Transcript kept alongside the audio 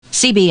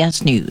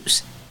CBS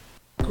News.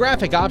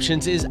 Graphic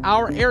Options is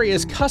our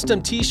area's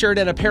custom t-shirt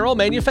and apparel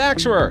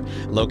manufacturer.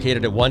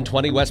 Located at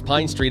 120 West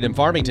Pine Street in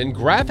Farmington,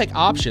 Graphic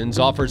Options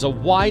offers a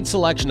wide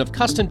selection of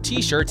custom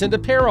t-shirts and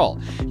apparel.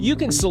 You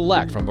can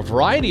select from a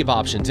variety of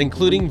options,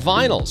 including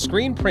vinyl,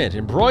 screen print,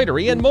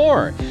 embroidery, and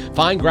more.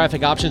 Find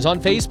Graphic Options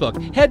on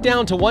Facebook. Head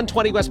down to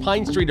 120 West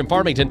Pine Street in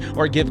Farmington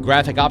or give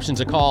Graphic Options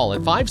a call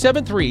at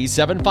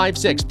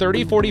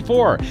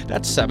 573-756-3044.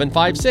 That's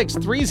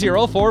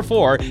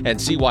 756-3044 and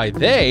see why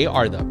they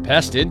are the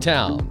best in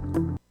town.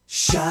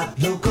 Shop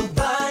local,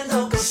 buy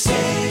local,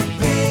 save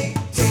big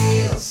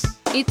deals.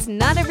 It's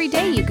not every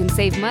day you can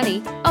save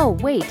money. Oh,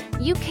 wait,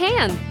 you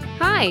can.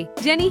 Hi,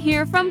 Jenny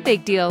here from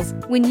Big Deals.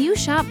 When you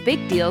shop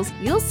Big Deals,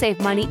 you'll save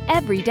money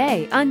every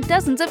day on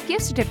dozens of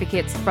gift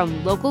certificates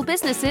from local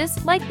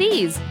businesses like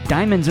these.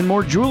 Diamonds and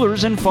More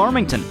Jewelers in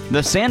Farmington,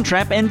 the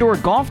Sandtrap Indoor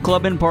Golf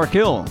Club in Park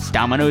Hills,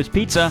 Domino's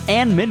Pizza,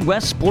 and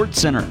Midwest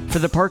Sports Center. For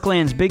the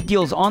Parkland's Big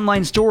Deals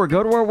online store,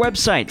 go to our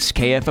websites,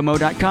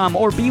 KFMO.com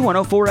or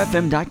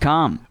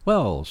B104FM.com.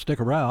 Well, stick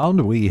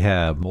around. We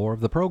have more of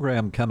the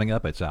program coming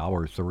up. It's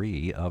hour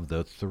 3 of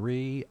the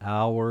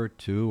 3-hour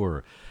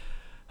tour.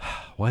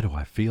 Why do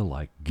I feel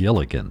like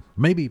Gilligan?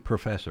 Maybe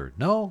Professor.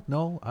 No,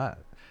 I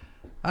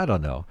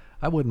don't know.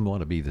 I wouldn't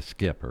want to be the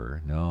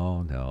skipper.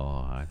 No,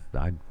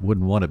 I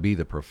wouldn't want to be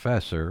the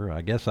professor.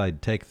 I guess I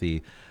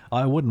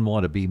wouldn't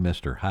want to be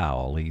Mr.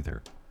 Howell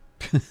either.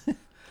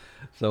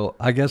 So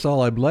I guess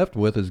all I'm left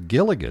with is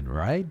Gilligan,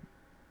 right?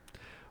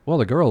 Well,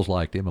 the girls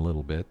liked him a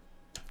little bit.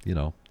 You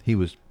know, he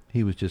was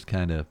just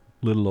kind of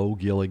little old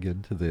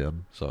Gilligan to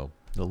them. So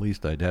at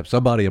least I'd have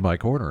somebody in my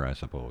corner, I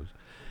suppose.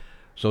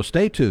 So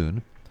stay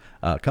tuned.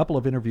 A couple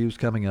of interviews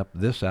coming up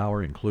this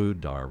hour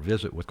include our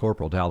visit with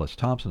Corporal Dallas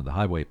Thompson of the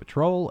Highway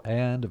Patrol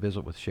and a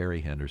visit with Sherry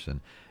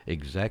Henderson,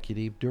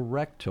 Executive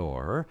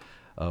Director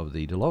of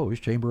the Deloge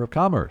Chamber of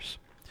Commerce.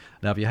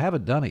 Now, if you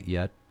haven't done it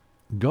yet,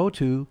 go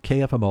to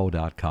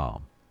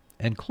KFMO.com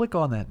and click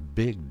on that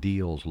Big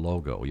Deals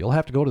logo. You'll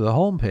have to go to the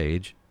home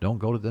page. Don't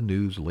go to the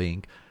news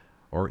link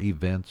or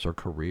events or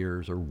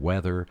careers or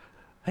weather.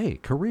 Hey,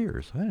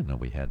 careers. I didn't know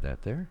we had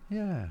that there.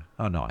 Yeah.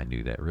 Oh, no, I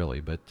knew that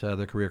really, but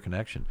the Career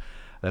Connection.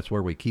 That's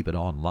where we keep it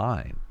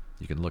online.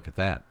 You can look at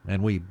that.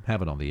 And we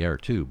have it on the air,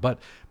 too. But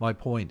my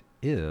point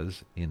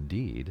is,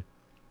 indeed,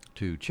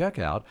 to check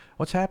out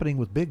what's happening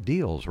with Big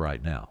Deals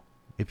right now.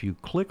 If you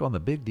click on the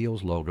Big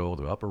Deals logo,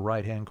 the upper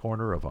right-hand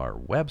corner of our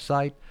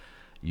website,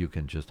 you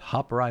can just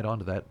hop right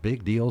onto that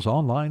Big Deals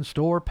online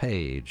store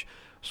page.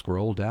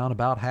 Scroll down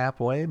about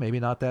halfway, maybe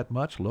not that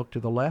much. Look to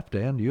the left,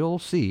 and you'll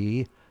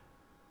see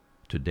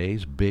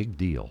today's big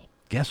deal.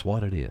 Guess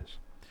what it is?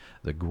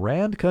 The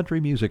Grand Country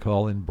Music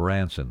Hall in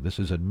Branson. This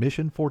is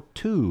admission for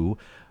 2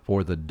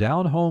 for the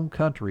Down Home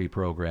Country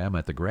program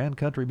at the Grand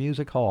Country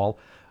Music Hall.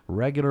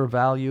 Regular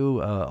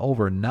value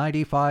over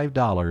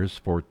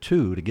 $95 for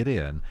 2 to get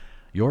in.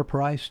 Your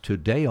price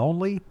today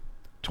only,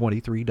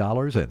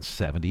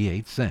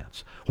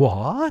 $23.78.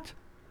 What?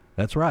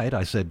 That's right,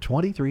 I said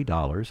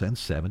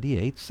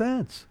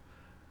 $23.78.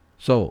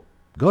 So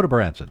go to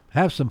Branson,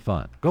 have some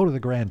fun. Go to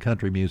the Grand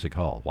Country Music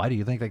Hall. Why do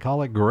you think they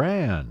call it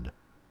grand?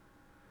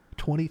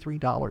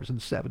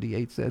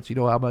 $23.78. You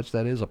know how much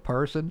that is a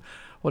person?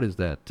 What is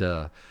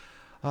that?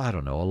 I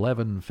don't know,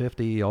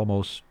 $11.50,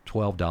 almost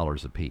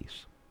 $12 a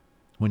piece.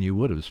 When you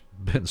would have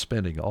been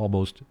spending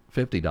almost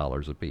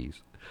 $50 a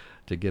piece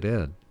to get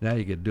in. Now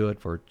you can do it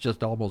for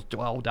just almost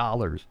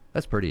 $12.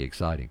 That's pretty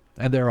exciting.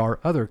 And there are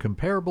other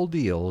comparable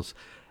deals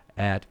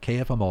at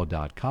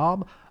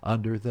KFMO.com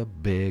under the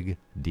Big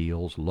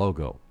Deals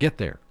logo. Get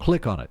there,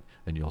 click on it,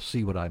 and you'll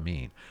see what I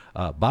mean.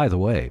 By the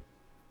way,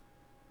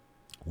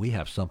 we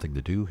have something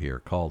to do here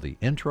called the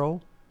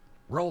intro.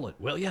 Roll it,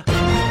 will ya?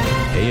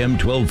 AM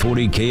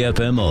 1240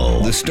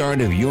 KFMO. The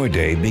start of your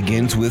day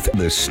begins with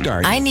the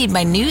start. I need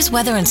my news,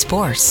 weather, and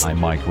sports. I'm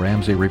Mike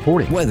Ramsey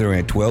reporting. Weather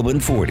at 12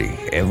 and 40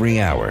 every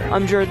hour.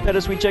 I'm Jared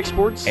Pettis. We check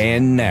sports.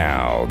 And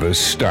now, the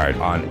start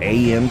on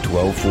AM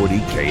 1240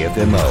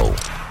 KFMO.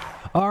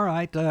 All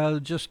right,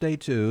 just stay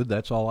tuned.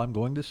 That's all I'm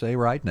going to say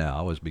right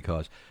now is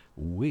because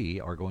we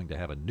are going to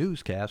have a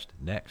newscast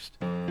next.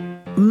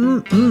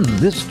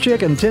 This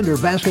chicken tender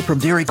basket from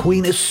Dairy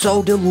Queen is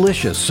so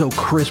delicious, so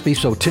crispy,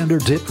 so tender,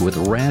 dipped with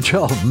ranch.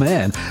 Oh,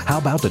 man. How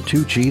about the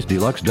 2-cheese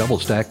deluxe double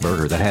stack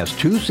burger that has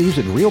 2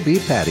 seasoned real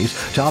beef patties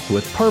topped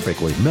with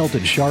perfectly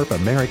melted sharp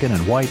American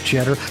and white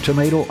cheddar,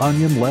 tomato,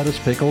 onion, lettuce,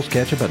 pickles,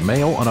 ketchup, and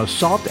mayo on a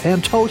soft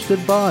and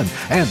toasted bun.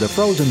 And the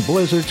frozen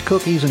blizzards,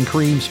 cookies and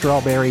cream,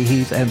 strawberry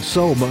heath, and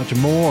so much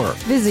more.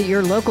 Visit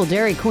your local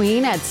Dairy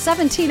Queen at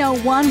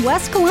 1701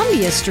 West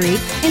Columbia Street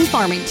in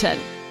Farmington.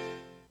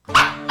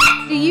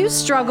 Do you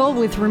struggle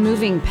with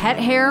removing pet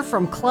hair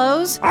from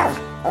clothes?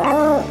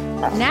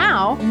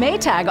 Now,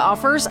 Maytag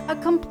offers a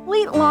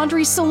complete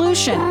laundry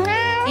solution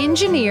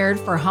engineered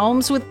for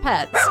homes with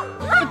pets.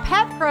 The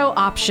Pet Pro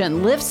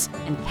option lifts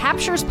and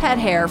captures pet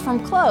hair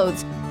from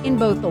clothes in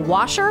both the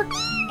washer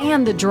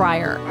and the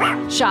dryer.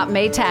 Shop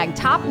Maytag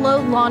Top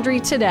Load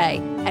Laundry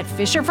today at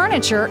Fisher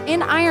Furniture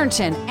in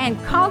Ironton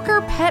and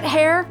conquer pet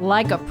hair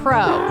like a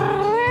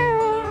pro.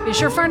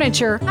 Fisher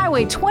Furniture,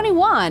 Highway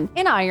 21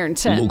 in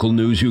Ironton. Local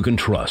news you can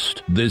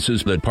trust. This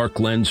is the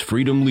Parkland's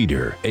Freedom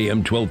Leader, AM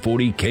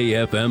 1240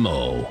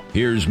 KFMO.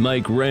 Here's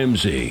Mike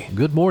Ramsey.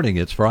 Good morning.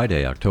 It's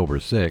Friday, October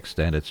 6th,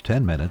 and it's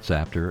 10 minutes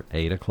after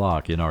 8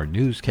 o'clock. In our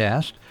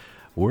newscast,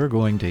 we're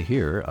going to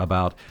hear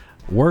about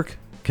work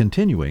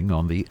continuing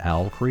on the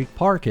Owl Creek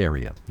Park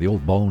area, the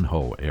old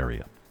Bonehoe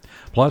area.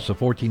 Plus, a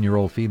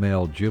 14-year-old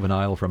female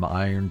juvenile from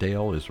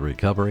Irondale is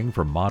recovering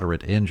from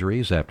moderate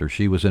injuries after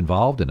she was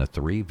involved in a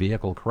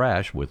 3-vehicle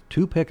crash with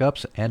 2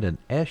 pickups and an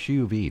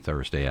SUV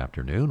Thursday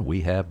afternoon.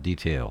 We have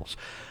details.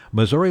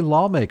 Missouri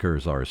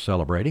lawmakers are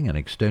celebrating an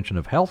extension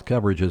of health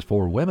coverages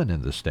for women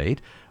in the state.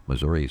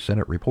 Missouri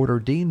Senate reporter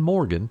Dean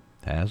Morgan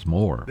has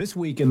more. This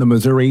week in the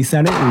Missouri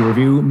Senate, we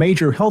review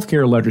major health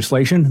care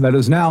legislation that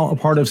is now a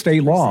part of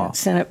state law.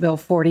 Senate Bill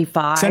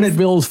 45. Senate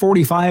Bills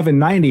 45 and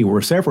 90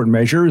 were separate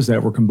measures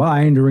that were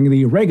combined during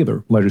the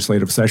regular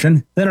legislative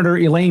session. Senator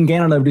Elaine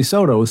Gannon of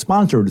DeSoto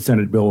sponsored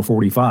Senate Bill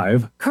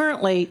 45.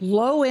 Currently,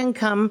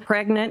 low-income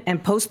pregnant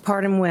and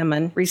postpartum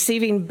women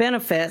receiving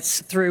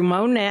benefits through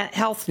MoNet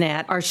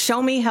HealthNet or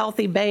Show Me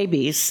Healthy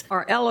Babies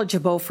are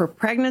eligible for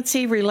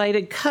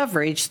pregnancy-related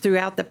coverage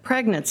throughout the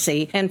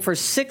pregnancy and for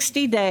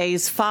 60 days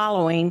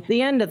following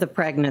the end of the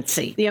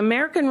pregnancy. The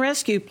American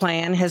Rescue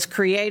Plan has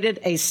created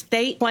a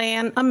state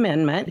plan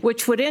amendment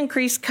which would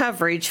increase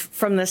coverage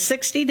from the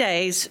 60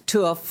 days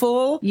to a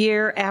full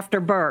year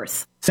after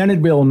birth.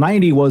 Senate Bill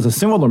 90 was a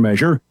similar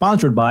measure,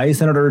 sponsored by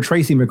Senator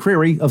Tracy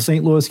McCreary of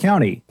St. Louis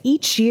County.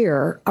 Each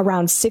year,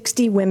 around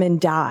 60 women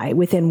die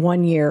within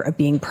 1 year of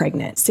being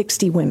pregnant.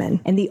 60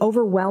 women. And the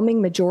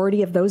overwhelming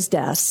majority of those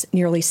deaths,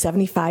 nearly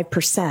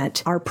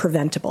 75%, are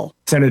preventable.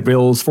 Senate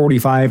Bills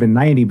 45 and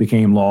 90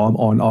 became law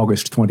on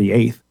August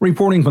 28th.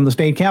 Reporting from the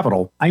state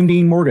capitol, I'm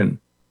Dean Morgan.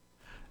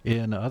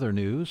 In other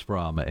news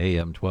from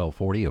AM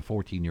 1240, a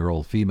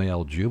 14-year-old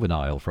female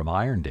juvenile from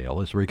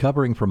Irondale is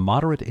recovering from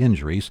moderate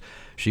injuries.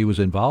 She was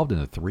involved in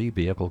a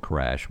 3-vehicle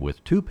crash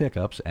with 2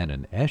 pickups and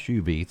an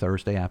SUV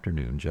Thursday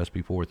afternoon just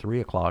before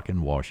 3 o'clock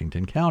in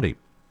Washington County.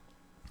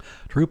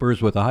 Troopers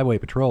with the Highway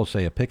Patrol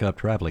say a pickup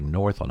traveling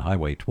north on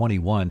Highway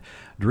 21,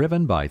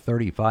 driven by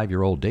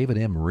 35-year-old David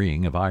M.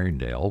 Ring of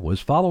Irondale, was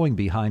following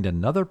behind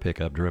another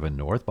pickup driven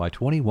north by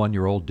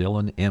 21-year-old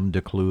Dylan M.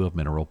 DeClue of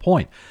Mineral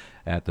Point.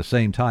 At the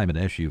same time, an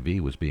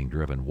SUV was being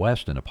driven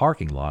west in a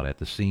parking lot at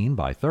the scene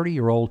by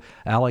 30-year-old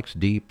Alex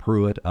D.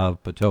 Pruitt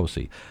of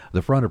Potosi.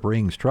 The front of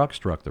Ring's truck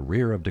struck the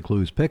rear of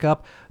DeClue's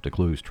pickup.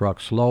 DeClue's truck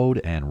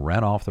slowed and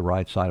ran off the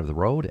right side of the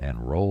road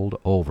and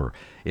rolled over.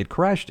 It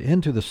crashed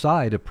into the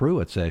side of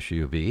Pruitt's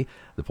SUV.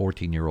 The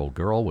 14-year-old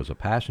girl was a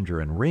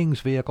passenger in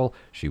Ring's vehicle.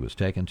 She was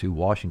taken to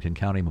Washington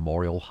County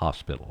Memorial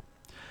Hospital.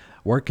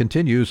 Work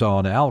continues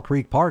on Owl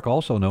Creek Park,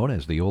 also known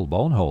as the Old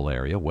Bonehoe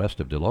area west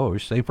of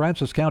Deloge. St.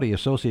 Francis County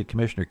Associate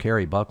Commissioner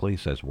Carrie Buckley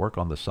says work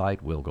on the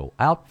site will go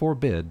out for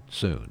bid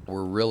soon.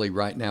 We're really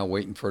right now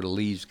waiting for the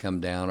leaves to come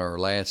down. Our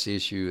last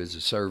issue is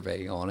a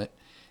survey on it.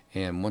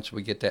 And once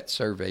we get that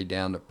survey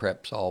down, the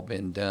prep's all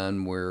been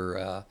done.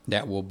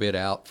 That will bid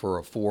out for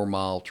a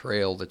 4-mile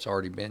trail that's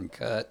already been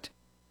cut.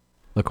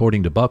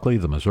 According to Buckley,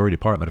 the Missouri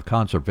Department of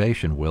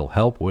Conservation will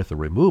help with the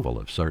removal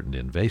of certain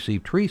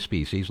invasive tree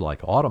species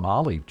like autumn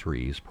olive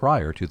trees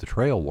prior to the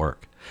trail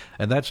work.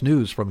 And that's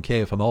news from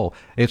KFMO.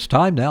 It's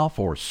time now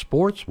for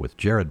sports with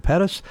Jared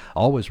Pettis.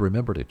 Always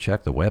remember to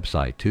check the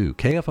website, too,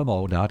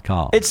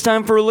 KFMO.com. It's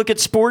time for a look at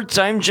sports.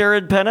 I'm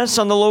Jared Pettis.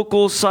 On the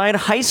local side,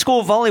 high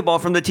school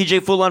volleyball from the TJ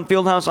Fulon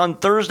Fieldhouse on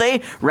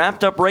Thursday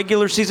wrapped up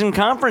regular season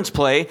conference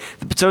play.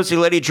 The Potosi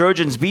Lady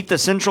Trojans beat the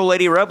Central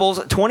Lady Rebels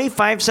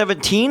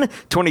 25-17,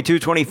 22-25,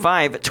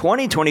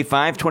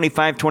 20-25,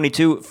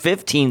 25-22,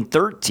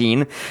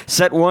 15-13.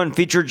 Set 1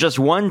 featured just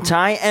 1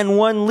 tie and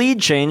 1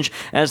 lead change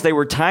as they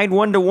were tied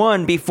 1-1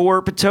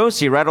 before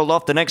Potosi rattled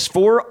off the next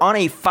 4 on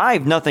a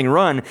 5-0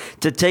 run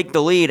to take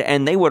the lead,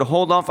 and they would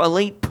hold off a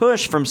late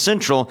push from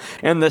Central.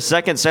 In the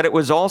second set, it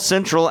was all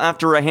Central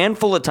after a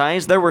handful of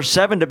ties. There were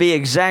 7 to be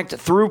exact,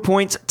 through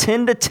points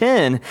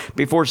 10-10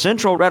 before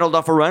Central rattled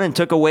off a run and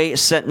took away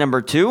set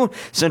number 2.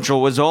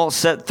 Central was all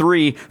set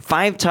 3,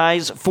 5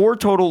 ties, 4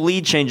 total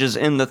lead changes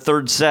in the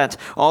third set.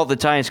 All the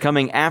ties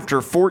coming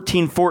after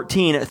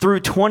 14-14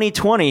 through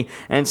 20-20,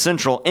 and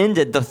Central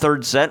ended the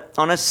third set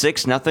on a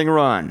 6-0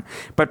 run.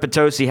 But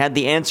Potosi had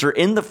the answer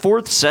in the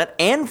fourth set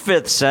and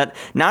fifth set,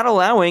 not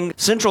allowing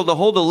Central to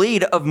hold a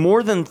lead of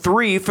more than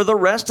 3 for the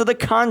rest of the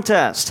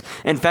contest.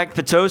 In fact,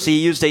 Potosi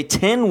used a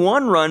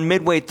 10-1 run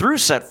midway through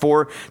set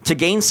 4 to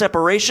gain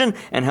separation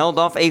and held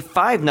off a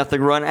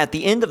 5-0 run at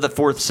the end of the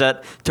fourth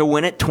set to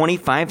win it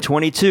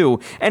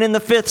 25-22. And in the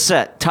fifth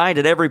set, tied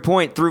at every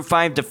point through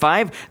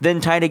 5-5,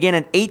 then tied again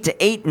at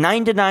 8-8,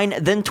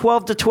 9-9, then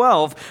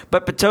 12-12.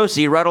 But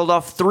Potosi rattled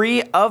off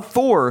 3 of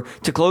 4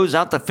 to close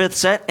out the fifth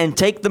set and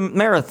take the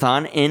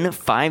marathon in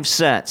 5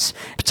 sets.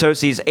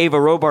 Potosi's Ava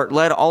Robart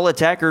led all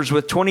attackers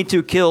with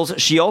 22 kills.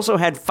 She also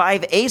had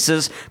 5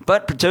 aces,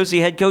 but Potosi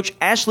head coach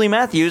Ashley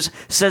Matthews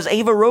says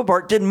Ava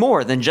Robart did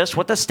more than just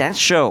what the stats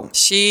show.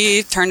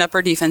 She turned up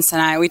her defense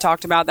tonight. We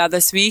talked about that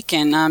this week,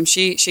 and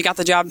she got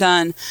the job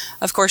done.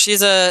 Of course,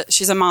 she's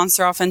a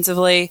monster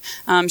offensively.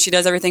 She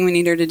does everything we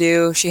need her to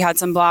do. She had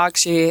some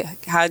blocks. She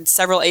had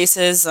several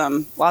aces.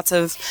 Lots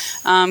of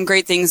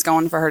great things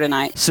going for her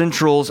tonight.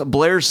 Central's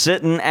Blair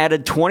Sitton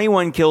added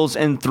 21 kills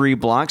and 3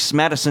 blocks.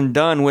 Madison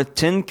Dunn with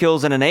 10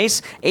 kills and an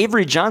ace.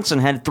 Avery Johnson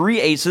had 3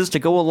 aces to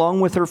go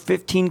along with her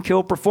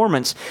 15-kill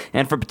performance.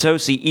 And for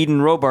Potosi, Eden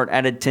Robart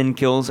added 10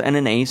 kills and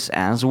an ace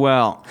as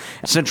well.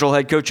 Central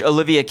head coach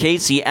Olivia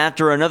Casey,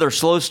 after another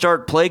slow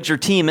start, plagues her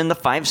team in the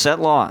 5-set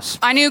loss.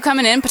 I knew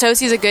coming in,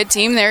 Potosi's a good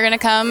team. They're going to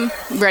come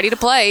ready to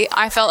play.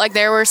 I felt like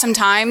there were some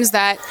times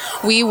that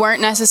we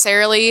weren't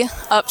necessarily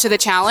up to the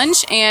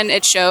challenge, and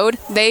it showed.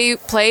 They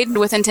played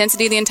with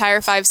intensity the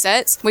entire 5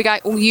 sets. We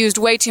got used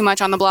way too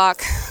much on the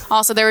block.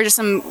 Also, there were just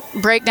some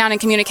breakdown and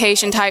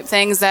communication type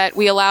things that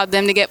we allowed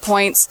them to get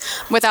points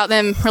without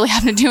them really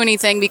having to do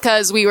anything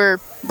because we were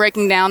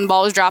breaking down, the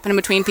ball was dropping in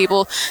between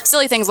people,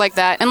 silly things like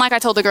that. And like I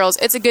told the girls,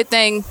 it's a good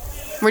thing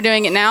we're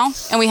doing it now,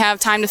 and we have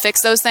time to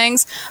fix those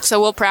things.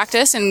 So we'll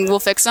practice, and we'll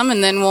fix them,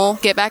 and then we'll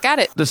get back at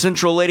it. The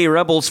Central Lady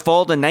Rebels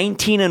fall to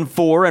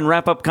 19-4 and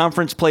wrap up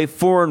conference play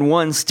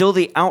 4-1, still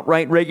the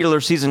outright regular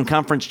season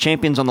conference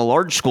champions on the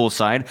large school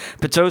side.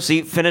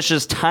 Potosi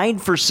finishes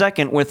tied for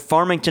second with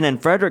Farmington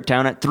and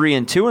Fredericktown at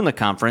 3-2 in the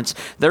conference.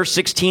 They're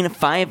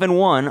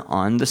 16-5-1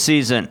 on the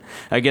season.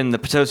 Again, the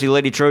Potosi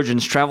Lady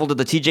Trojans travel to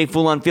the TJ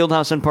Foulon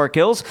Fieldhouse in Park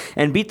Hills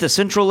and beat the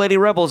Central Lady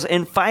Rebels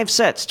in 5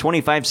 sets,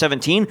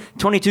 25-17,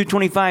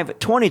 22-25,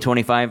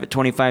 20-25,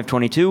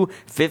 25-22,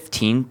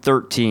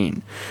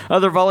 15-13.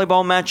 Other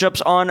volleyball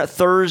matchups on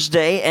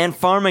Thursday, and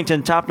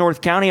Farmington top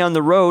North County on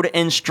the road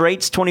in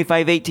straights,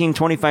 25-18,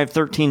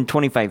 25-13,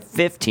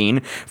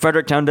 25-15.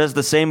 Fredericktown does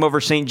the same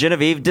over St.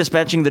 Genevieve,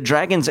 dispatching the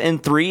Dragons in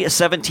 3,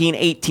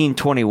 17-18,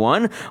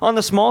 21. On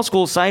the small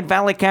school side,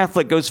 Valley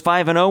Catholic goes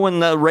 5-0 in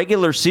the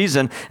regular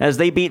season as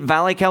they beat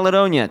Valley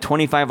Caledonia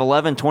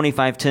 25-11,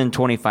 25-10,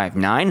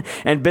 25-9.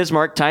 And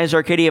Bismarck ties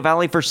Arcadia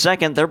Valley for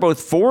second. They're both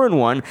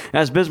 4-1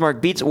 as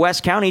Bismarck beats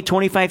West County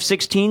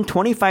 25-16,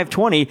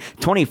 25-20,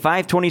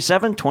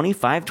 25-27,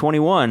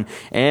 25-21.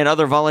 And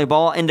other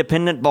volleyball,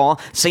 independent ball,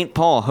 St.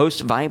 Paul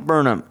hosts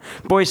Viburnum.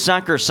 Boys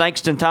soccer,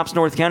 Sykeston tops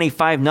North County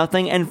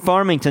 5-0, and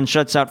Farmington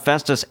shuts out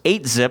Festus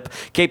 8-zip.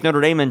 Cape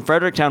Notre Dame and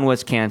Fredericktown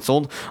was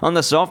canceled. On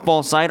the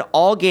softball side,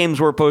 all games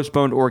were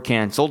postponed or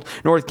canceled.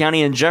 North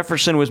County and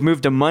Jefferson was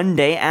moved to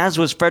Monday, as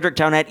was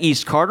Fredericktown at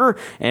East Carter,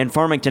 and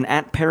Farmington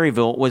at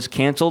Perryville was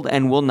canceled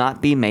and will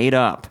not be made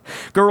up.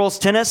 Girls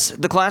tennis,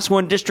 the Class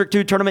 1 District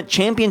 2 Tournament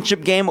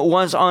Championship game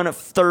was on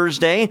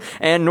Thursday,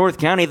 and North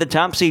County, the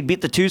top seed,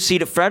 beat the 2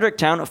 seed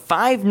Fredericktown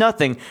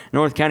 5-0.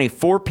 North County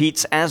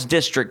 4-peats as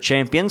district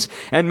champions.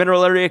 And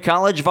Mineral Area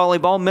College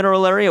volleyball,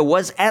 Mineral Area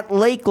was at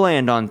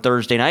Lakeland on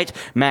Thursday night.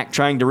 MAC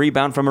trying to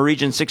rebound from a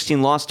Region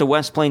 16 loss to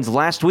West Plains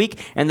last week,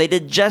 and they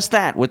did just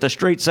that with a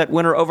straight set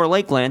winner over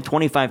Lakeland,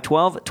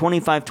 25-12,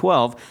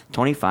 25-12,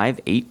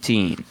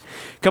 25-18.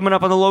 Coming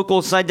up on the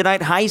local side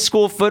tonight, high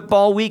school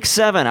football week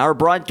 7. Our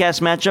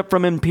broadcast matchup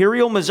from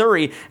Imperial,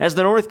 Missouri, as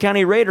the North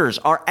County Raiders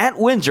are at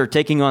Windsor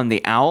taking on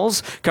the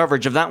Owls.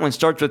 Coverage of that one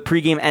starts with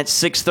pregame at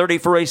 6:30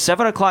 for a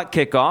 7 o'clock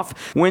kickoff.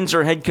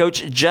 Windsor head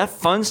coach Jeff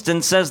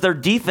Funston says their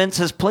defense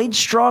has played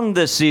strong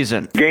this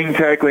season. Gang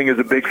tackling is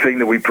a big thing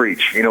that we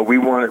preach. You know, we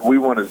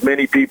want as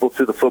many people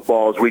to the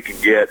football as we can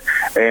get,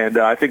 and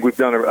I think we've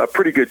done a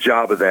pretty good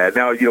job of that.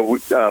 Now, you know,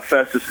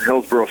 Festus and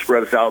Hillsborough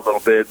spread us out a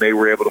little bit, and they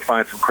were able to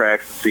find some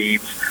cracks and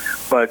seams.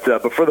 But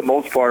for the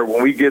most part,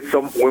 when we get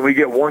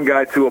one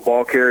guy to a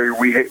ball carrier,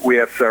 we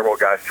have several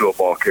guys to a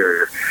ball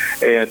carrier,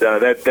 and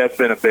that's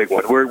been a big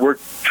one. We're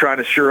trying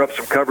to shore up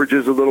some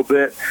coverages a little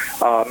bit,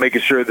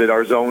 making sure that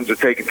our zones are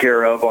taken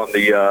care of on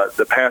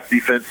the pass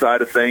defense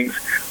side of things.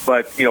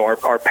 But you know,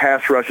 our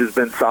pass rush has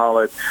been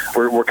solid.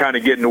 We're kind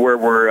of getting to where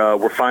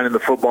we're finding the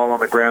football on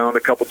the ground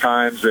a couple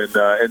times, and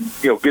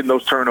you know, getting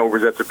those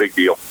turnovers, that's a big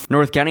deal.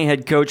 North County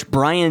head coach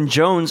Brian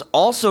Jones,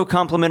 also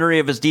complimentary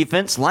of his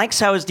defense, likes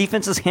how his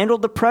defense has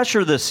handled the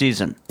pressure this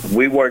season.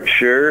 We weren't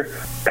sure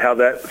how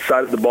that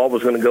side of the ball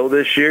was going to go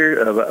this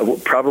year.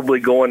 Probably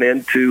going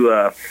into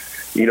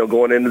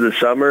the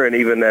summer, and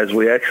even as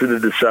we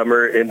exited the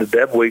summer into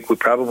Deb Week, we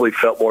probably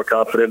felt more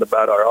confident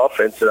about our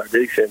offense and our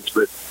defense.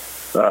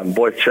 But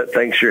boy,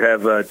 things sure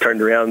have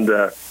turned around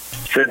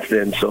since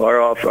then. So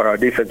our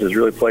defense has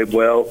really played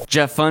well.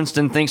 Jeff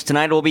Funston thinks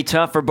tonight will be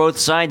tough for both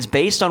sides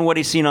based on what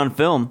he's seen on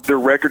film. Their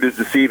record is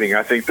deceiving.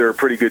 I think they're a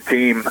pretty good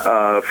team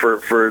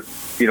for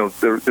you know,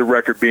 the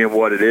record being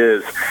what it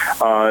is.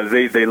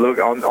 They look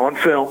on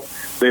film.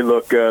 They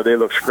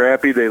look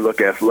scrappy. They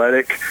look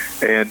athletic,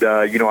 and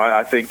you know,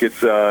 I think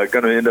it's going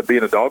to end up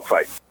being a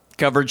dogfight.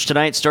 Coverage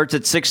tonight starts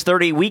at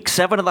 6:30. Week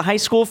 7 of the high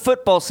school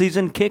football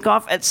season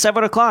kickoff at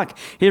 7 o'clock.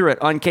 Hear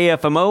it on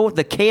KFMO,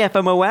 the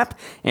KFMO app,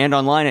 and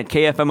online at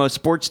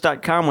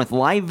KFMOsports.com with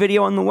live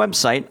video on the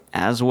website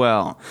as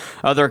well.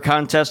 Other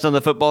contests on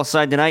the football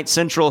side tonight.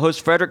 Central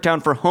hosts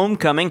Fredericktown for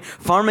homecoming.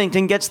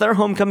 Farmington gets their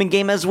homecoming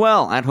game as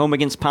well at home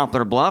against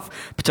Poplar Bluff.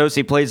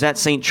 Potosi plays at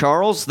St.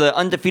 Charles. The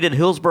undefeated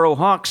Hillsboro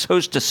Hawks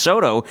host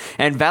DeSoto.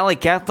 And Valley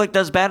Catholic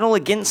does battle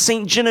against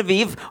St.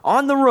 Genevieve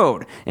on the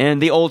road. In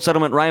the Old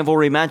Settlement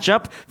rivalry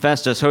matchup,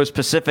 Festus hosts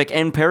Pacific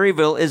and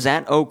Perryville is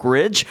at Oak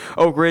Ridge.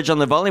 Oak Ridge on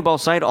the volleyball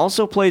side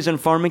also plays in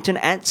Farmington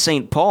at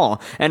St.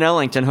 Paul. And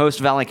Ellington hosts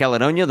Valley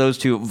Caledonia, those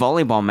two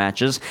volleyball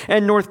matches.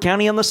 And North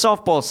County on the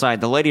softball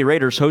side, the Lady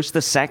Raiders host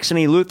the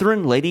Saxony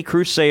Lutheran Lady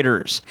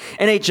Crusaders.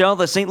 NHL,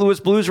 the St. Louis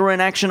Blues were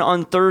in action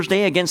on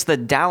Thursday against the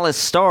Dallas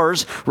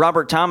Stars.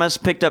 Robert Thomas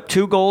picked up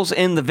 2 goals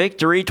in the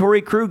victory.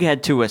 Torrey Krug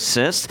had 2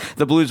 assists.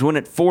 The Blues win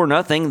at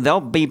 4-0.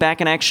 They'll be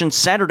back in action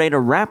Saturday to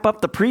wrap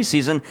up the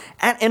preseason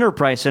at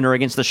Enterprise Center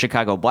against the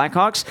Chicago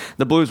Blackhawks.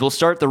 The Blues will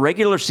start the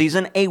regular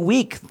season a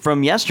week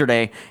from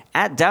yesterday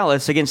at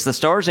Dallas against the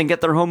Stars and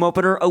get their home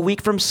opener a week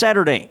from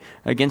Saturday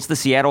against the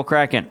Seattle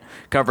Kraken.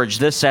 Coverage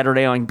this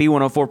Saturday on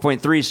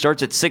B104.3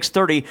 starts at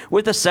 6:30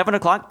 with a 7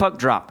 o'clock puck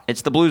drop.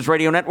 It's the Blues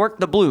Radio Network,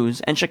 the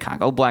Blues, and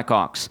Chicago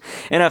Blackhawks.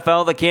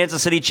 NFL, the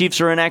Kansas City Chiefs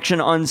are in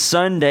action on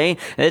Sunday.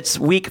 It's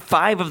week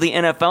 5 of the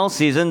NFL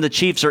season. The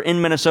Chiefs are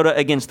in Minnesota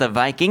against the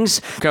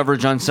Vikings.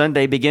 Coverage on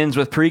Sunday begins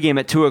with pregame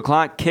at 2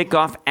 o'clock,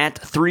 kickoff at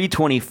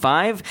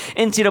 3:25.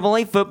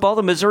 NCAA football,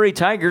 the Missouri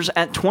Tigers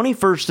at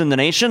 21st in the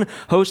nation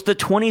host the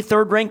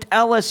 23rd-ranked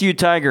LSU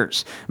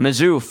Tigers.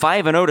 Mizzou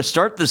 5-0 to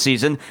start the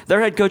season. Their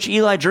head coach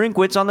Eli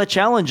Drinkwitz on the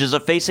challenges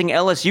of facing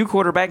LSU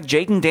quarterback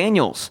Jaden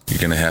Daniels. You're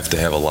going to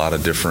have a lot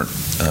of different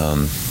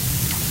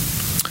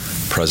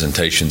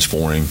presentations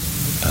for him.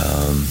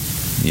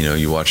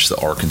 You watch the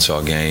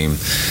Arkansas game,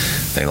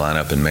 they line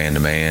up in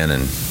man-to-man,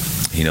 and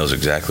he knows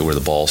exactly where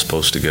the ball's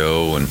supposed to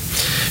go. And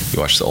you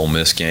watch the Ole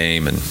Miss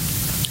game, and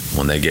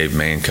when they gave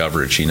man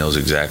coverage, he knows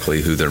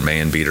exactly who their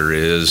man beater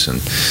is,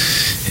 and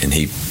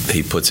he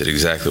puts it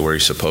exactly where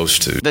he's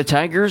supposed to. The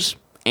Tigers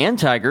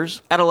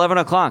at 11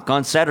 o'clock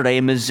on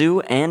Saturday,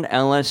 Mizzou and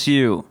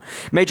LSU.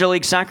 Major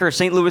League Soccer,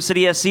 St. Louis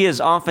City SC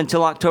is off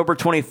until October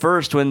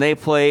 21st when they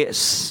play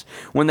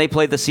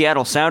the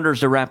Seattle Sounders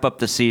to wrap up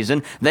the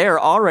season. They are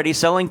already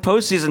selling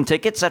postseason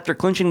tickets after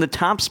clinching the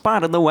top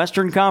spot in the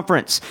Western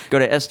Conference. Go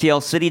to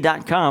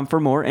stlcity.com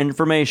for more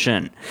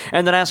information.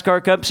 And the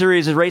NASCAR Cup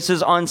Series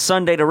races on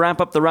Sunday to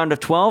wrap up the round of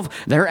 12.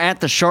 They're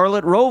at the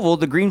Charlotte Roval.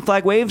 The Green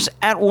Flag Waves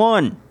at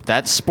 1.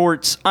 That's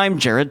sports. I'm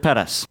Jared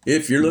Pettis.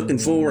 If you're looking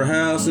for a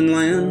house and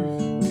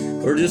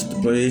land, or just a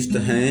place to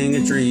hang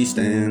a tree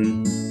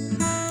stand,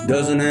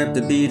 doesn't have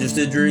to be just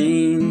a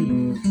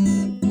dream.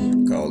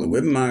 Call the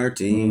Whitmire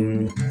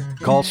team.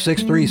 Call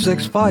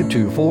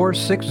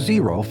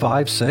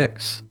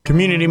 636-524-6056.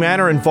 Community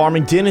Manor in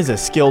Farmington is a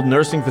skilled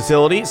nursing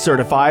facility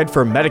certified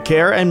for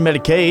Medicare and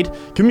Medicaid.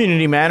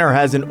 Community Manor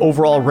has an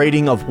overall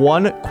rating of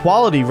 1,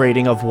 quality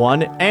rating of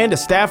 1, and a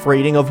staff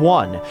rating of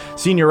 1.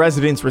 Senior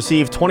residents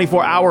receive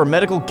 24-hour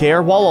medical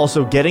care while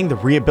also getting the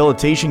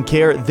rehabilitation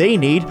care they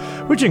need,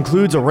 which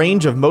includes a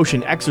range of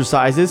motion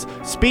exercises,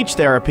 speech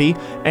therapy,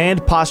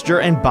 and posture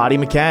and body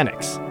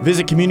mechanics.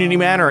 Visit Community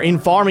Manor in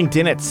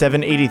Farmington at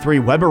 783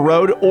 Weber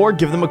Road or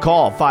give them a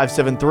call,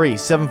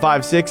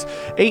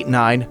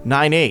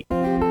 573-756-8998.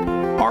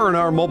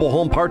 R&R Mobile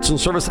Home Parts and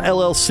Service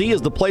LLC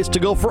is the place to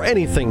go for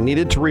anything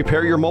needed to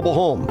repair your mobile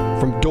home.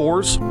 From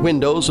doors,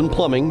 windows, and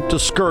plumbing to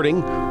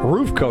skirting,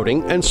 roof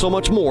coating, and so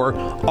much more,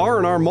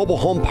 R&R Mobile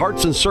Home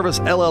Parts and Service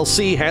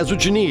LLC has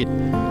what you need.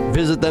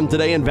 Visit them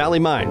today in Valley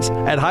Mines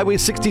at Highway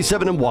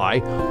 67 in Y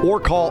or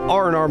call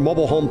R&R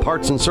Mobile Home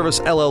Parts and Service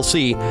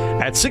LLC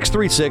at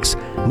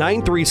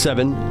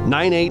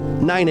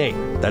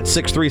 636-937-9898. That's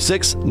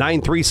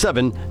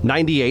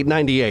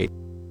 636-937-9898.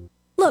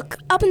 Look,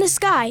 up in the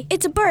sky.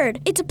 It's a bird.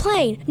 It's a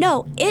plane.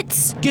 No,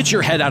 it's... Get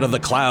your head out of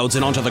the clouds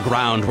and onto the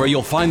ground where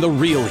you'll find the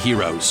real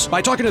heroes.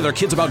 By talking to their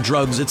kids about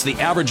drugs, it's the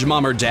average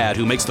mom or dad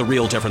who makes the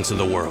real difference in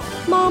the world.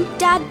 Mom,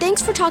 Dad,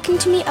 thanks for talking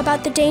to me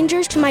about the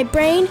dangers to my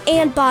brain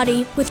and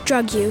body with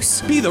drug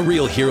use. Be the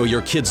real hero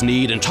your kids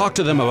need and talk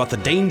to them about the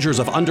dangers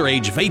of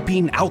underage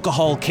vaping,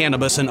 alcohol,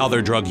 cannabis, and other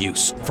drug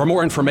use. For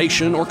more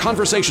information or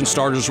conversation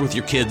starters with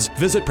your kids,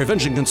 visit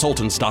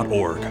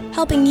preventionconsultants.org.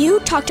 Helping you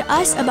talk to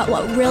us about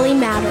what really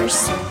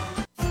matters.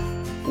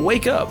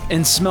 Wake up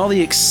and smell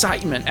the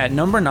excitement at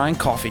Number 9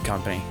 Coffee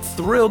Company.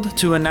 Thrilled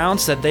to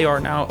announce that they are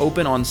now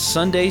open on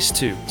Sundays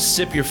too.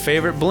 Sip your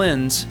favorite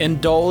blends,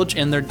 indulge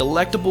in their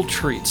delectable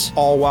treats,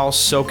 all while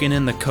soaking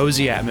in the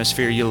cozy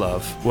atmosphere you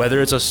love.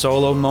 Whether it's a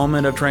solo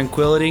moment of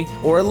tranquility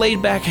or a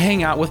laid-back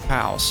hangout with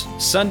pals,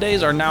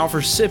 Sundays are now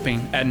for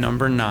sipping at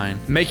Number 9.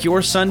 Make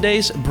your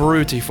Sundays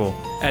beautiful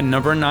at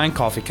Number 9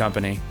 Coffee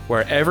Company,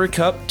 where every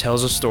cup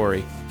tells a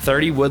story.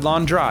 30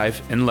 Woodlawn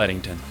Drive in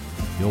Leadington.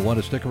 You'll want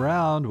to stick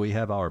around. We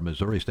have our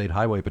Missouri State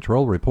Highway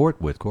Patrol report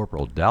with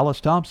Corporal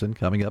Dallas Thompson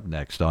coming up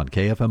next on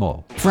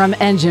KFMO. From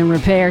engine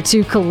repair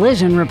to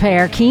collision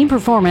repair, Keen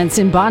Performance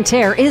in Bonne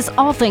Terre is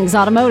all things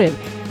automotive.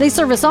 They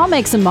service all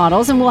makes and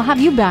models and will have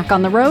you back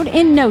on the road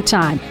in no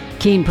time.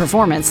 Keen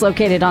Performance,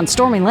 located on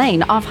Stormy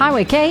Lane off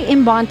Highway K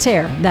in Bonne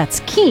Terre.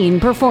 That's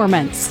Keen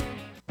Performance.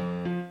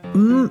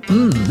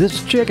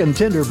 This chicken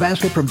tender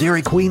basket from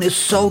Dairy Queen is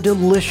so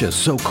delicious,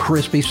 so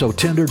crispy, so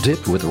tender,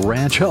 dipped with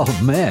ranch. Oh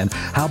man,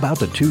 how about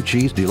the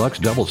 2-cheese deluxe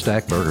double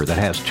stack burger that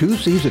has 2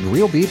 seasoned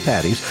real beef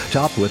patties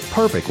topped with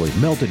perfectly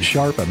melted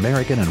sharp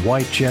American and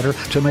white cheddar,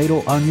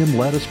 tomato, onion,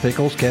 lettuce,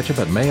 pickles, ketchup,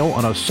 and mayo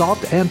on a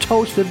soft and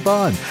toasted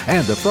bun,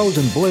 and the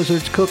frozen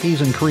blizzards,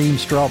 cookies and cream,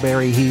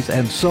 strawberry heath,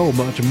 and so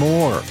much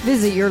more.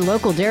 Visit your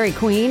local Dairy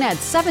Queen at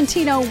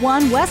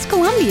 1701 West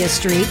Columbia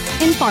Street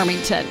in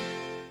Farmington.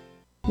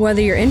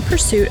 Whether you're in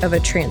pursuit of a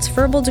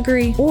transferable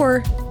degree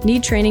or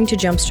need training to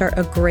jumpstart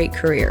a great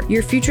career,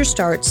 your future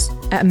starts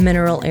at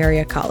Mineral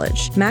Area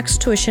College. Max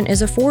tuition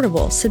is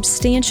affordable,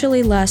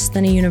 substantially less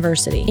than a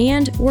university,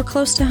 and we're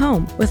close to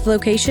home with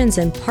locations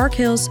in Park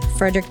Hills,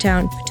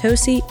 Fredericktown,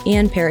 Potosi,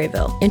 and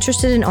Perryville.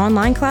 Interested in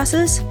online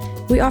classes?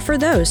 We offer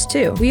those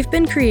too. We've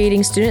been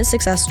creating student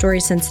success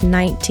stories since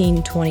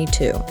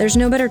 1922. There's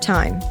no better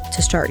time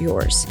to start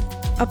yours.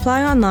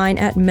 Apply online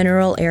at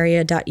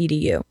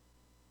mineralarea.edu.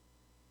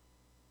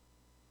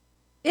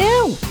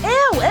 Ew,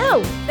 ew,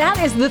 ew. That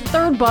is the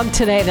third bug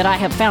today that I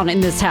have found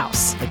in this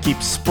house. I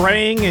keep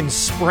spraying and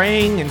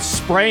spraying and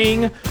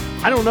spraying.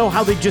 I don't know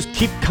how they just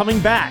keep coming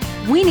back.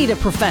 We need a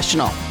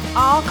professional.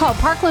 I'll call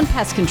Parkland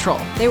Pest Control.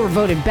 They were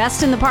voted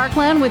best in the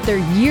Parkland with their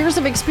years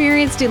of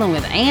experience dealing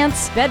with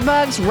ants,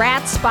 bedbugs,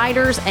 rats,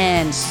 spiders,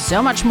 and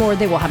so much more.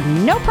 They will have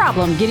no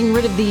problem getting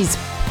rid of these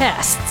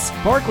pests.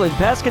 Parkland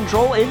Pest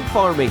Control in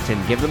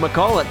Farmington. Give them a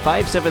call at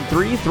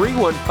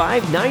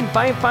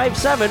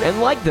 573-315-9557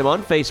 and like them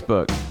on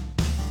Facebook.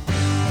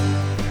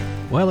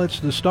 Well, it's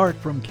the start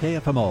from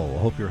KFMO.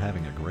 Hope you're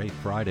having a great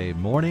Friday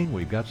morning.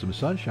 We've got some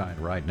sunshine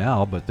right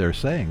now, but they're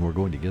saying we're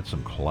going to get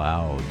some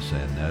clouds,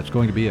 and it's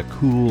going to be a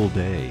cool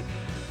day.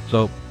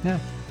 So,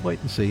 wait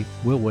and see.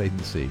 We'll wait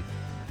and see.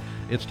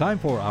 It's time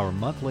for our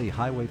monthly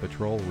Highway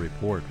Patrol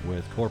report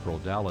with Corporal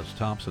Dallas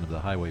Thompson of the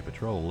Highway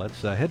Patrol.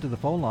 Let's head to the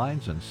phone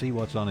lines and see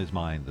what's on his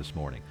mind this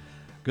morning.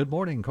 Good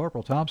morning,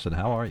 Corporal Thompson.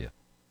 How are you?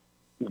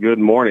 Good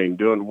morning.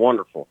 Doing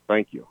wonderful.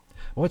 Thank you.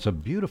 Well, it's a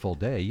beautiful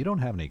day. You don't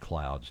have any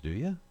clouds, do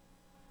you?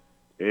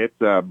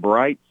 It's a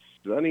bright,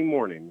 sunny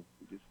morning,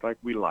 just like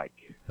we like.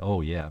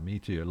 Oh, yeah, me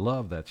too. I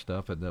love that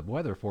stuff. And the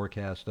weather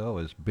forecast, though,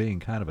 is being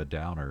kind of a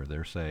downer.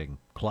 They're saying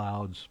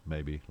clouds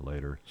maybe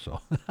later,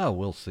 so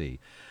we'll see.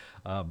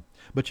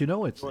 But you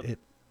know,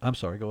 I'm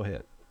sorry, go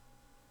ahead.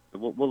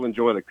 We'll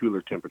enjoy the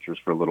cooler temperatures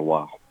for a little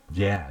while.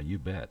 Yeah, you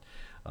bet.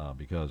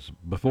 Because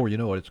before you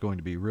know it, it's going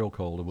to be real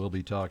cold, and we'll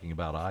be talking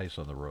about ice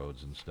on the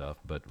roads and stuff.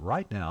 But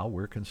right now,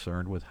 we're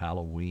concerned with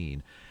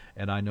Halloween.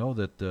 And I know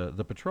that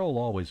the patrol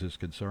always is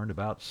concerned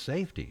about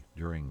safety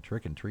during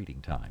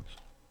trick-and-treating times.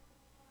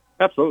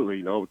 Absolutely.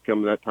 You know,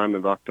 coming that time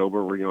of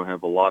October, we're going to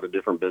have a lot of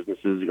different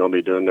businesses going to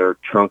be doing their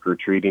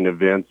trunk-or-treating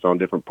events on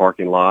different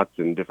parking lots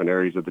in different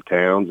areas of the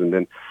towns. And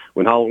then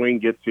when Halloween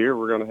gets here,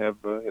 we're going to have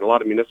a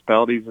lot of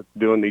municipalities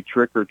doing the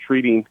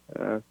trick-or-treating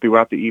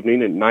throughout the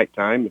evening and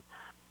nighttime.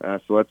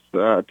 So that's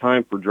a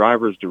time for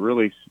drivers to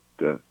really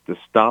to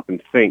stop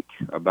and think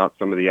about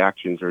some of the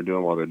actions they're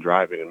doing while they're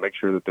driving and make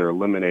sure that they're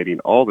eliminating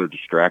all their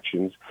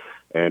distractions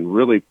and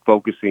really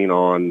focusing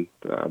on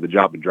the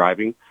job of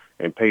driving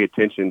and pay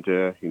attention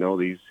to, you know,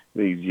 these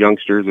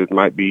youngsters that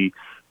might be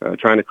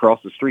trying to cross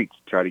the streets,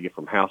 try to get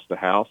from house to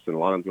house, and a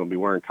lot of them going to be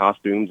wearing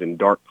costumes and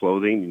dark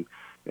clothing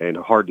and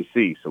hard to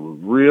see. So we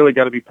really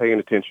got to be paying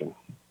attention.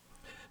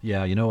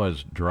 Yeah, you know,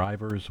 as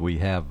drivers, we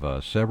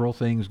have several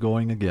things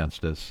going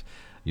against us.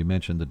 You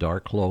mentioned the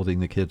dark clothing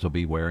the kids will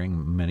be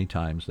wearing. Many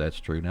times that's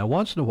true. Now,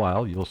 once in a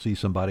while, you'll see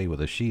somebody with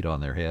a sheet on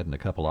their head and a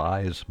couple of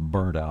eyes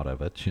burned out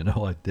of it. You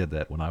know, I did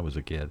that when I was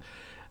a kid.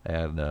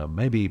 And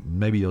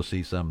maybe you'll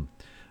see some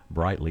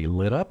brightly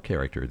lit up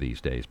character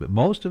these days. But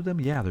most of them,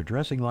 yeah, they're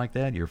dressing like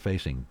that. You're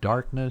facing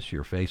darkness.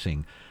 You're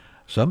facing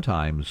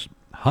sometimes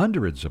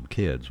hundreds of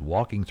kids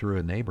walking through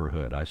a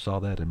neighborhood. I saw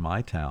that in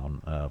my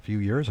town a few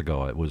years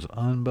ago. It was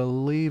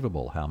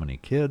unbelievable how many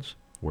kids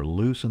were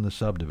loose in the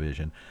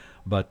subdivision.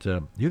 But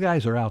you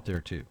guys are out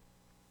there too.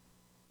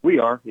 We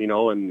are, you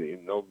know, and you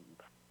know,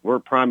 we're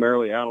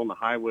primarily out on the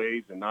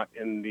highways and not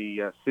in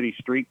the city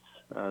streets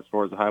as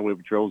far as the Highway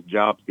Patrol's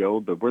jobs go.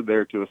 But we're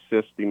there to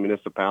assist the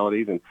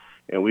municipalities, and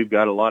we've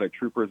got a lot of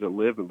troopers that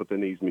live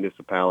within these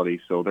municipalities.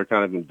 So they're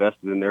kind of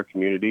invested in their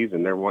communities,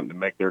 and they're wanting to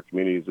make their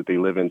communities that they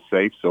live in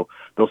safe. So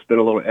they'll spend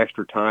a little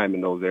extra time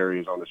in those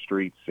areas on the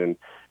streets and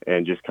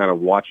just kind of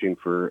watching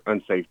for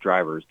unsafe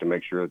drivers to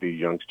make sure that these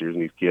youngsters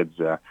and these kids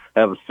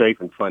have a safe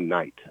and fun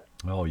night.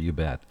 Oh, you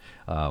bet.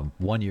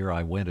 1 year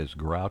I went as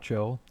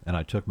Groucho, and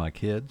I took my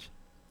kids.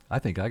 I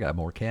think I got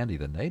more candy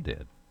than they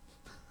did.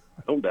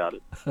 Don't doubt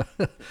it.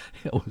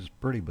 It was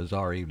a pretty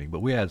bizarre evening,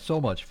 but we had so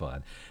much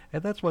fun.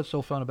 And that's what's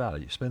so fun about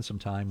it. You spend some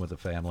time with the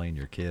family and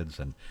your kids,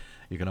 and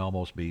you can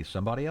almost be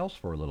somebody else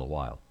for a little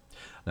while.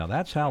 Now,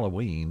 that's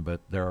Halloween,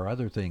 but there are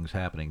other things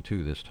happening,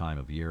 too, this time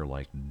of year,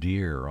 like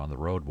deer on the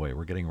roadway.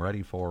 We're getting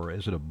ready for,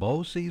 is it a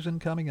bow season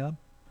coming up?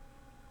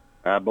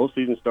 Bow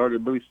season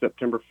started, I believe,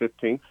 September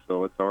 15th,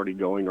 so it's already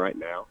going right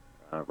now.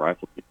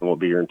 Rifle season won't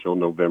be here until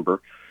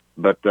November.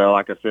 But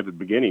like I said at the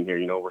beginning here,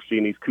 you know, we're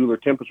seeing these cooler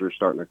temperatures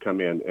starting to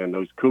come in, and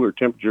those cooler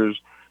temperatures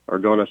are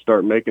going to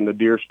start making the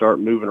deer start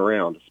moving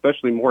around,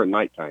 especially more at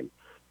nighttime.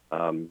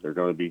 They're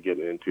going to be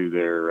getting into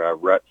their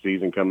rut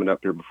season coming up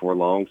here before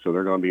long, so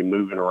they're going to be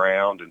moving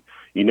around, and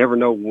you never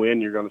know when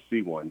you're going to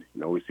see one.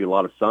 We see a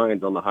lot of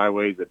signs on the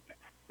highways that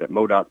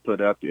MoDOT's put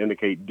up to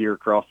indicate deer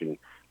crossing,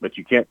 but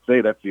you can't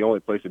say that's the only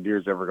place a deer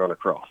is ever going to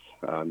cross.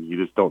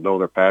 You just don't know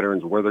their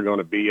patterns, where they're going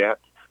to be at,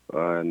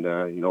 and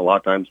a lot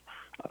of times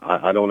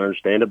I don't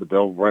understand it, but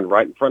they'll run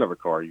right in front of a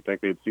car. You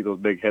think they'd see those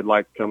big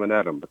headlights coming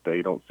at them, but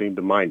they don't seem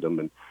to mind them,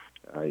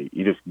 and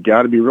you just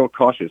got to be real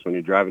cautious when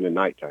you're driving at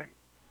nighttime.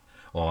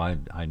 Oh,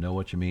 I know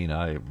what you mean.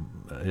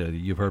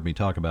 You've heard me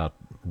talk about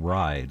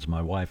rides.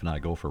 My wife and I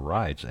go for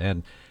rides,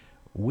 and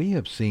we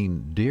have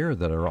seen deer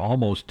that are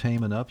almost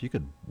tame enough you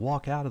could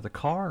walk out of the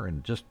car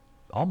and just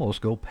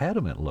almost go pet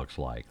them, it looks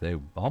like. They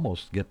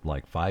almost get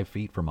like 5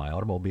 feet from my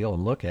automobile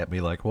and look at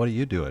me like, what are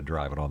you doing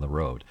driving on the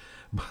road?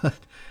 But,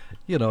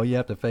 you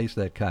have to face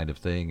that kind of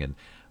thing, and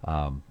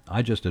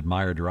I just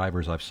admire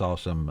drivers. I saw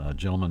some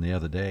gentleman the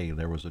other day,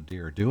 there was a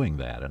deer doing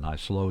that, and I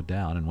slowed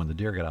down, and when the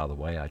deer got out of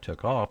the way, I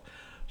took off.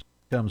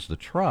 Comes the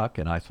truck,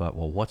 and I thought,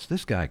 well, what's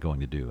this guy going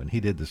to do? And he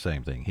did the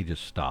same thing. He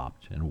just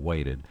stopped and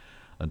waited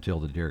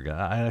until the deer got.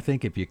 I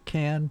think if you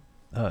can,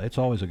 it's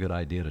always a good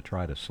idea to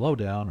try to slow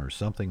down or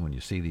something when you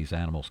see these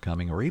animals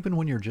coming, or even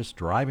when you're just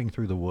driving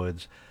through the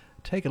woods,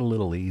 take it a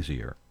little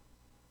easier.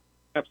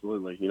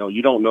 Absolutely.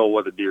 You don't know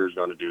what the deer is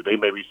going to do. They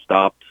may be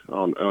stopped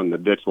on the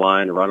ditch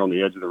line or right on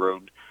the edge of the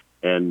road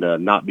and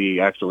not be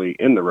actually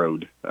in the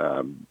road.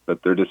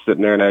 But they're just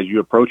sitting there, and as you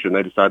approach them,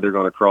 they decide they're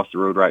going to cross the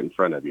road right in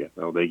front of you.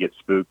 They get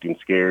spooked and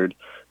scared.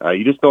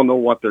 You just don't know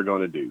what they're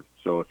going to do.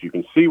 So if you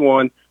can see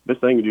one,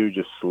 best thing to do is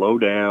just slow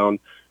down.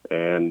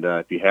 And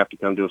if you have to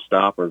come to a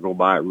stop or go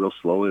by it real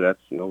slowly, that's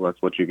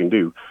what you can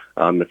do.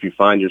 If you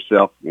find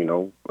yourself,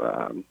 driving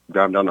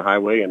down the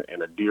highway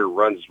and a deer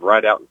runs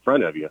right out in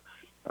front of you,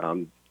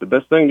 the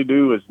best thing to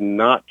do is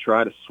not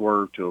try to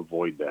swerve to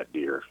avoid that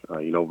deer.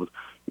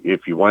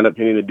 If you wind up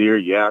hitting the deer,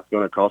 it's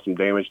going to cause some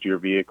damage to your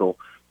vehicle,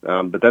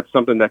 but that's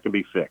something that can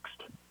be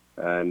fixed.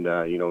 And,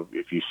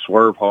 if you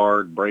swerve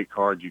hard, brake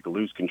hard, you can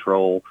lose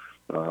control,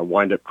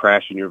 wind up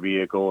crashing your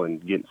vehicle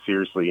and getting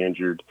seriously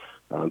injured.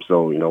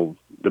 So,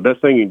 the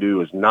best thing you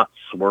do is not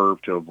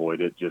swerve to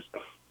avoid it. Just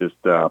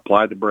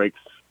apply the brakes,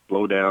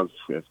 slow down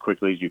as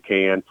quickly as you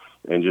can,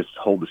 and just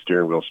hold the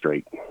steering wheel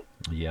straight.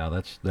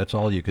 Yeah, that's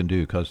all you can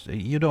do, because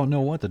you don't know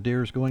what the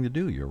deer is going to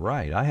do. You're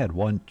right. I had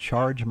one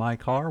charge my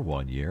car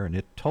one year, and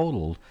it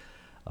totaled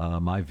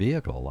my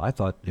vehicle. I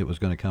thought it was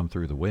going to come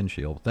through the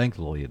windshield.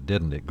 Thankfully, it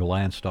didn't. It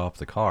glanced off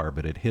the car,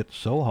 but it hit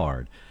so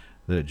hard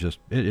that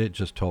it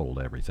just totaled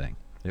everything.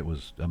 It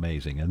was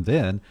amazing. And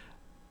then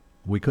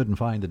we couldn't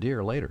find the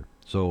deer later,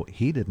 so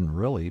he didn't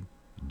really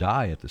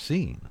die at the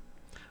scene.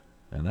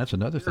 And that's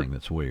another thing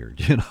that's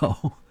weird,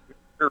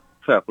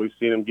 Tough. We've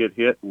seen them get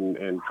hit,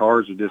 and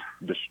cars are just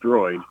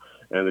destroyed,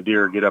 and the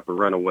deer get up and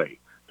run away.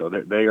 So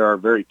they are a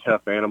very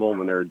tough animal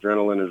when their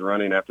adrenaline is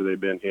running after they've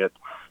been hit.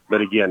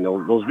 But again,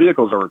 those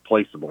vehicles are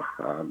replaceable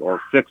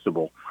or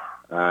fixable,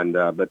 and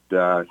but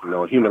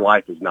human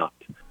life is not.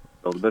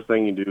 So the best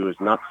thing you do is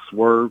not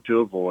swerve to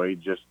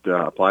avoid. Just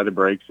apply the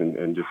brakes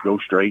and just go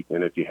straight.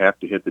 And if you have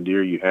to hit the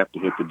deer, you have to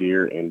hit the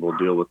deer, and we'll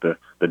deal with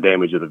the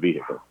damage of the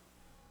vehicle.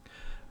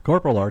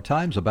 Corporal, our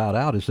time's about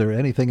out. Is there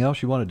anything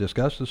else you want to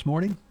discuss this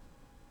morning?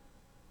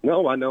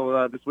 No, I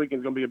know this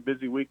weekend's going to be a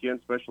busy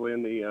weekend, especially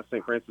in the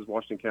St. Francis,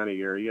 Washington County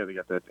area. They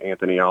got that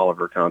Anthony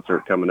Oliver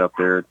concert coming up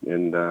there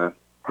in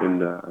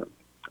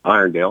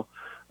Irondale.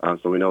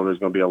 So we know there's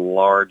going to be a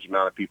large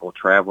amount of people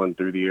traveling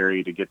through the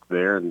area to get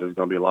there, and there's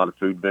going to be a lot of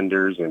food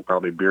vendors and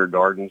probably beer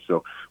gardens.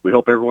 So we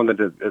hope everyone that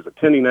is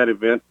attending that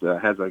event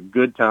has a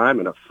good time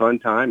and a fun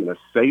time and a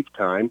safe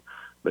time.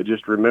 But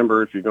just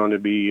remember, if you're going to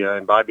be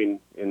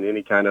imbibing in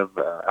any kind of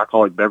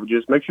alcoholic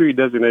beverages, make sure you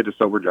designate a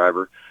sober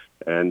driver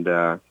and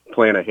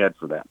plan ahead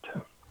for that.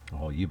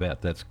 Oh, you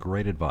bet. That's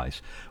great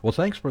advice. Well,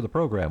 thanks for the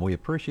program. We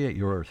appreciate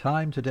your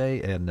time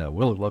today, and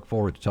we'll look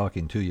forward to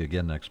talking to you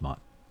again next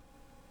month.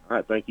 All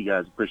right. Thank you,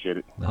 guys. Appreciate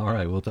it. All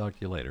right. We'll talk to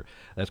you later.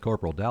 That's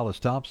Corporal Dallas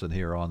Thompson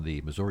here on the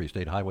Missouri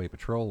State Highway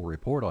Patrol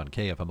Report on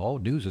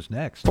KFMO. News is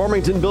next.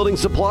 Farmington Building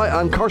Supply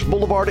on Karst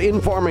Boulevard in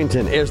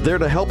Farmington is there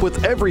to help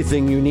with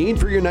everything you need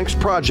for your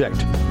next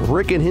project.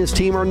 Rick and his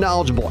team are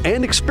knowledgeable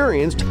and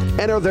experienced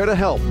and are there to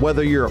help,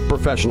 whether you're a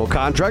professional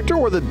contractor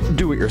or the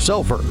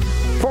do-it-yourselfer.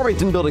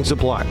 Farmington Building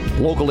Supply,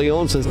 locally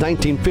owned since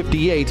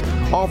 1958,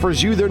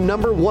 offers you their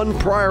number one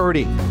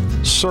priority,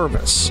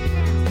 service.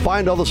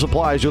 Find all the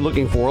supplies you're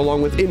looking for,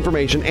 along with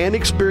information and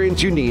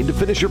experience you need to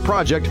finish your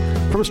project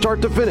from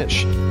start to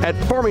finish at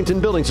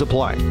Farmington Building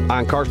Supply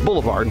on Karst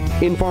Boulevard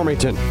in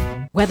Farmington.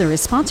 Weather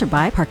is sponsored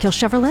by Park Hill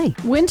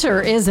Chevrolet.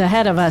 Winter is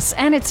ahead of us,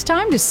 and it's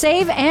time to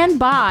save and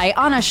buy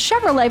on a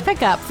Chevrolet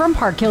pickup from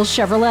Park Hill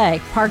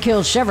Chevrolet. Park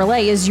Hill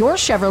Chevrolet is your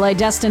Chevrolet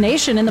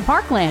destination in the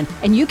Parkland,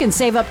 and you can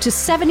save up to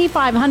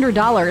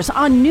 $7,500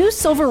 on new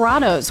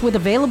Silverados with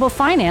available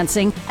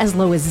financing as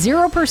low as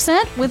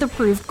 0% with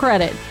approved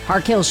credit.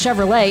 Park Hill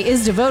Chevrolet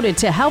is devoted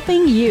to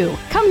helping you.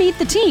 Come meet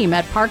the team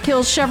at Park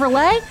Hill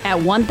Chevrolet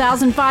at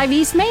 1005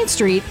 East Main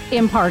Street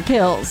in Park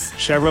Hills.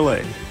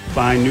 Chevrolet,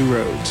 find new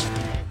roads.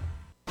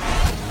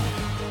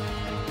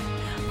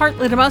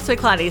 Partly to mostly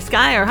cloudy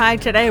sky. Our high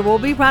today will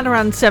be right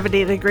around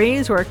 70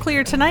 degrees. We're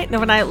clear tonight and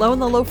overnight low in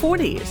the low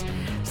 40s.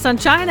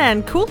 Sunshine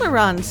and cooler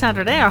on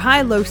Saturday. Our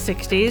high low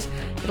 60s.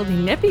 It'll be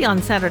nippy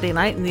on Saturday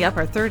night in the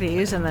upper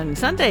 30s. And then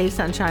Sunday,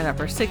 sunshine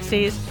upper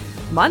 60s.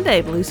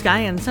 Monday, blue sky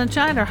and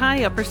sunshine. Our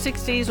high upper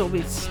 60s will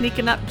be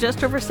sneaking up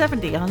just over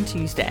 70 on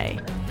Tuesday.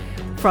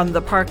 From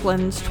the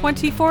Parkland's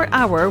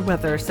 24-hour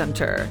Weather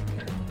Center,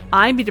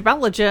 I'm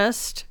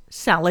meteorologist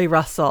Sally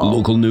Russell.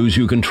 Local news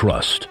you can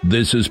trust.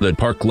 This is the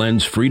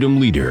Parkland's Freedom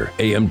Leader,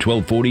 AM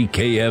 1240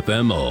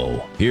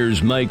 KFMO.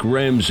 Here's Mike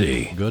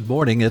Ramsey. Good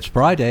morning. It's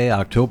Friday,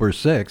 October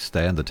 6th,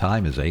 and the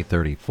time is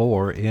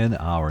 8:34. In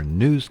our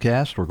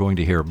newscast, we're going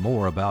to hear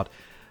more about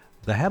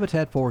the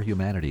Habitat for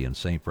Humanity in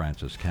St.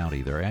 Francis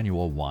County, their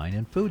annual wine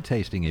and food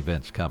tasting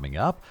events coming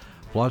up.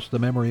 Plus, the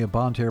memory of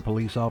Bonne Terre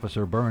Police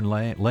Officer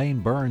Lane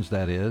Burns,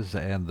 that is,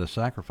 and the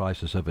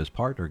sacrifices of his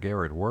partner,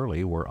 Garrett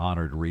Worley, were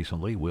honored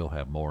recently. We'll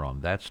have more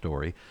on that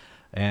story.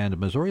 And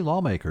Missouri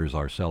lawmakers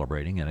are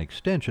celebrating an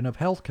extension of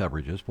health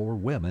coverages for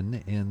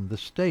women in the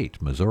state.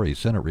 Missouri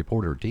Senate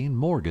reporter Dean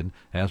Morgan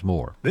has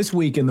more. This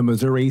week in the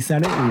Missouri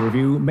Senate, we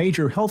review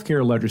major health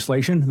care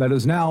legislation that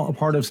is now a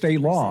part of state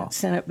law.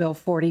 Senate Bill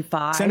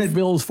 45. Senate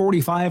Bills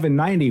 45 and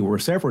 90 were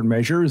separate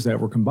measures that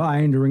were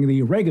combined during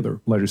the regular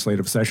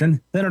legislative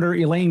session. Senator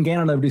Elaine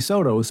Gannon of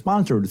DeSoto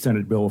sponsored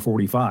Senate Bill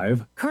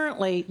 45.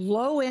 Currently,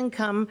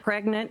 low-income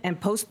pregnant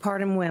and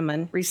postpartum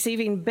women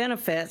receiving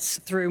benefits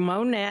through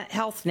MoNet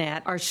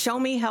HealthNet or Show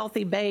Me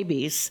Healthy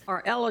Babies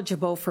are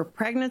eligible for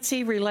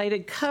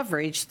pregnancy-related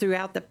coverage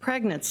throughout the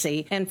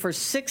pregnancy and for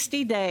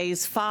 60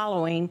 days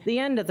following the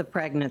end of the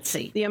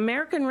pregnancy. The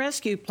American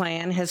Rescue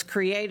Plan has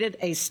created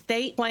a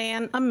state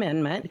plan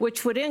amendment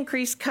which would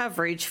increase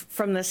coverage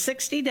from the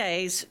 60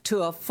 days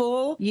to a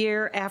full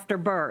year after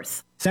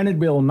birth. Senate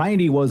Bill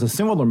 90 was a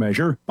similar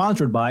measure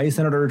sponsored by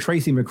Senator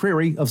Tracy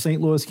McCreary of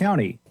St. Louis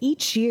County.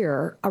 Each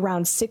year,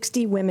 around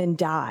 60 women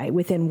die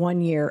within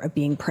 1 year of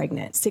being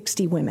pregnant.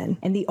 60 women.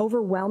 And the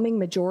overwhelming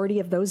majority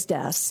of those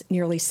deaths,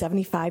 nearly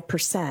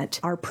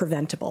 75%, are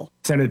preventable.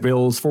 Senate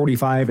Bills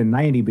 45 and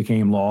 90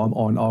 became law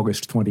on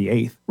August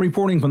 28th.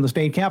 Reporting from the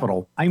state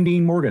capitol, I'm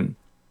Dean Morgan.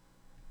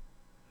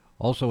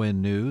 Also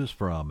in news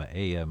from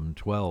AM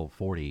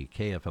 1240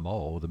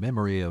 KFMO, the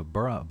memory of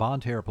Bonne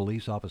Terre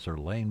Police Officer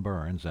Lane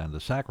Burns and the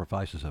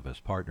sacrifices of his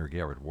partner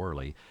Garrett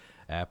Worley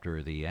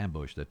after the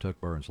ambush that took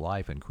Burns'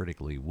 life and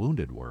critically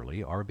wounded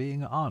Worley are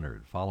being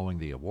honored following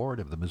the award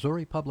of the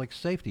Missouri Public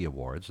Safety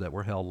Awards that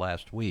were held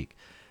last week.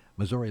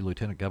 Missouri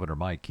Lieutenant Governor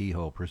Mike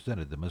Kehoe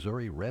presented the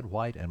Missouri Red,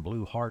 White, and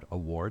Blue Heart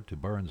Award to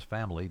Burns'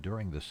 family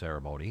during the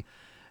ceremony.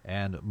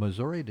 And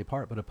Missouri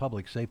Department of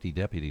Public Safety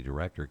Deputy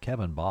Director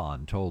Kevin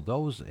Bond told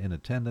those in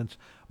attendance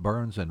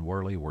Burns and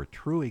Worley were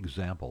true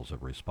examples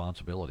of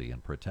responsibility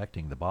in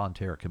protecting the Bonne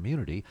Terre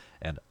community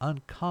and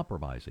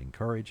uncompromising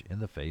courage in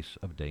the face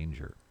of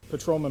danger.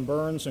 Patrolman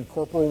Burns and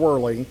Corporal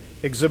Worley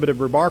exhibited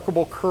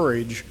remarkable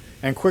courage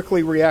and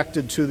quickly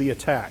reacted to the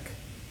attack,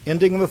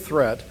 ending the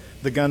threat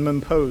the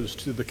gunman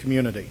posed to the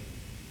community.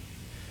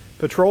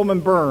 Patrolman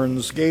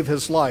Burns gave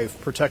his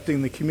life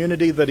protecting the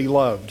community that he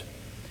loved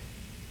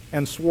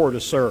and swore to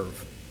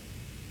serve.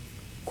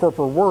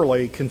 Corporal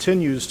Worley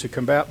continues to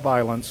combat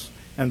violence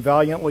and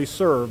valiantly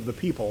serve the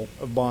people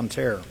of Bonne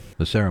Terre.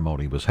 The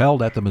ceremony was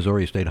held at the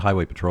Missouri State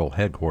Highway Patrol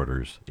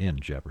headquarters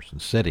in Jefferson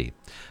City.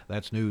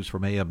 That's news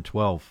from AM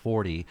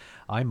 1240.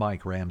 I'm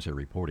Mike Ramsey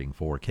reporting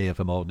for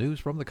KFMO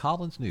News from the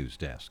Collins News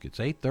Desk. It's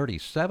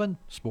 8:37.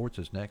 Sports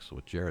is next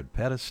with Jared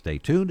Pettis. Stay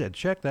tuned and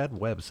check that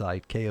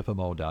website,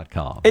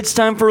 KFMO.com. It's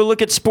time for a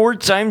look at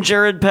sports. I'm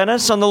Jared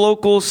Pettis. On the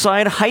local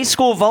side, high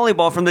school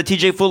volleyball from the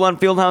TJ Fulon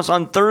Fieldhouse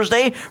on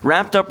Thursday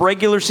wrapped up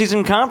regular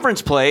season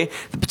conference play.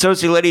 The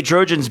Potosi Lady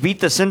Trojans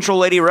beat the Central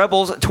Lady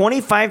Rebels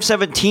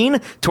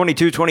 25-17,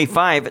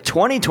 22-25,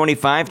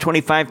 20-25,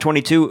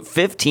 25-22,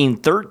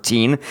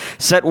 15-13.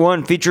 Set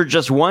 1 featured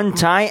just one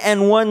tie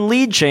and one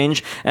lead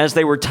change as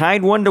they were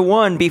tied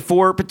 1-1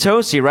 before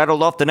Potosi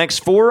rattled off the next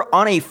 4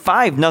 on a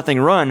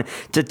 5-0 run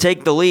to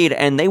take the lead,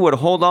 and they would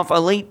hold off a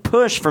late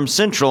push from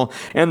Central.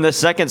 In the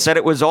second set,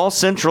 it was all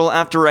Central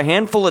after a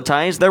handful of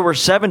ties. There were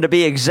 7 to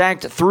be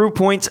exact, through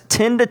points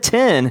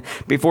 10-10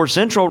 before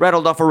Central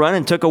rattled off a run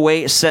and took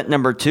away set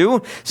number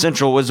 2.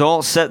 Central was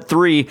all set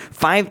 3,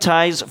 5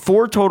 ties,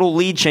 4 total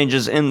lead changes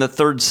changes in the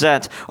third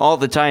set. All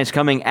the ties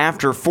coming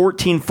after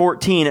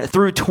 14-14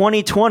 through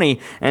 2020,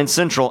 and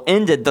Central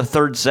ended the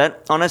third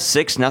set on a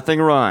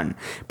 6-0 run.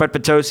 But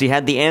Potosi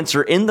had the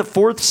answer in the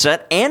fourth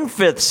set and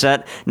fifth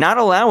set, not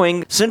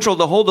allowing Central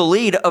to hold a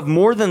lead of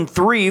more than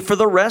 3 for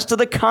the rest of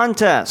the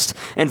contest.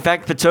 In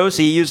fact,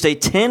 Potosi used a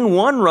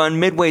 10-1 run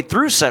midway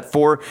through set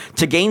 4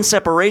 to gain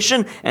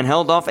separation and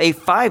held off a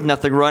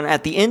 5-0 run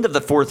at the end of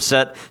the fourth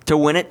set to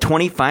win it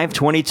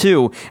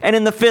 25-22. And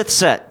in the fifth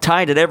set,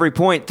 tied at every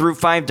point through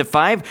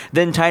 5-5,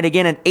 then tied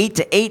again at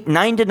 8-8,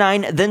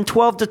 9-9, then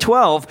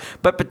 12-12.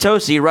 But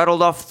Potosi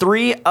rattled off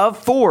 3 of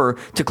 4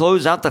 to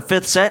close out the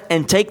fifth set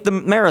and take the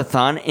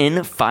marathon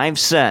in 5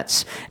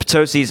 sets.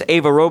 Potosi's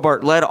Ava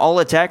Robart led all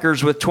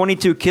attackers with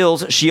 22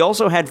 kills. She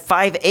also had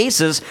 5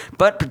 aces,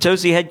 but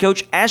Potosi head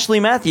coach Ashley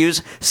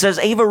Matthews says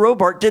Ava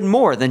Robart did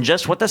more than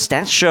just what the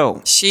stats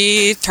show.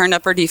 She turned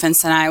up her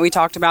defense tonight. We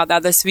talked about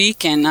that this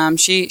week, and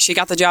she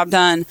got the job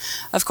done.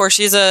 Of course,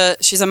 she's a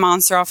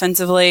monster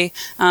offensively.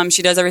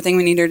 She does everything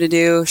we need her to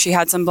do. She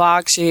had some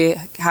blocks. She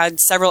had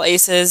several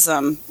aces.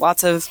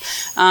 Lots of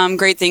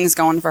great things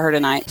going for her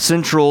tonight.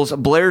 Central's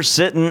Blair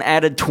Sitton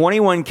added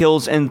 21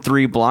 kills and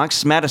 3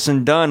 blocks.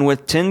 Madison Dunn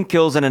with 10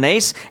 kills and an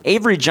ace.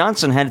 Avery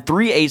Johnson had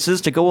 3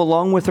 aces to go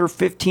along with her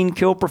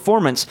 15-kill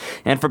performance.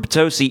 And for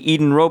Potosi,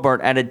 Eden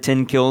Robart added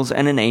 10 kills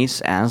and an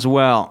ace as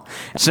well.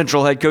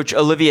 Central head coach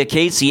Olivia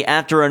Casey,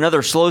 after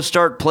another slow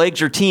start, plagues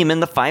her team in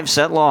the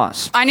 5-set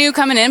loss. I knew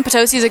coming in,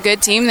 Potosi's a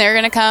good team. They're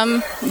going to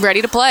come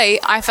ready to play.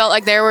 I felt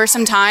like there were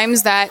some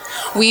times that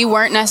we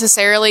weren't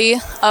necessarily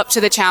up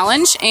to the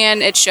challenge,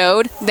 and it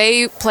showed.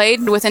 They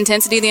played with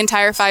intensity the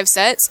entire 5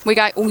 sets. We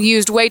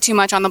used way too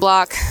much on the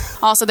block.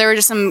 Also, there were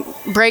just some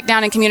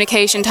breakdown and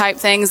communication type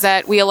things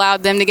that we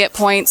allowed them to get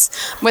points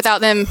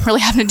without them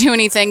really having to do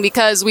anything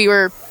because we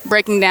were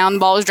breaking down, the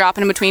ball was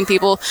dropping in between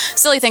people,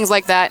 silly things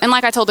like that. And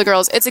like I told the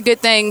girls, it's a good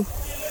thing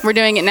we're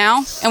doing it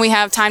now, and we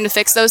have time to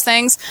fix those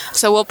things.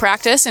 So we'll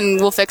practice, and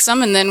we'll fix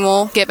them, and then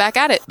we'll get back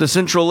at it. The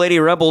Central Lady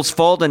Rebels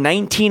fall to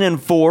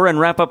 19-4 and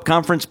wrap up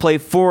conference play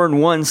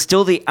 4-1,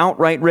 still the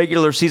outright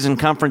regular season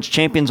conference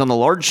champions on the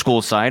large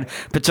school side.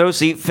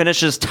 Potosi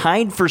finishes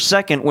tied for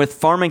second with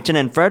Farmington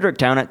and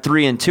Fredericktown at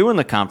 3-2 in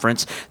the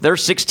conference. They're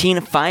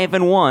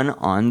 16-5-1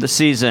 on the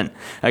season.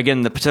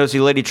 Again, the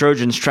Potosi Lady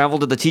Trojans traveled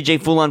to the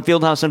TJ Foulon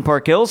Fieldhouse in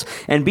Park Hills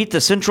and beat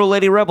the Central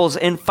Lady Rebels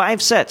in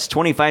 5 sets,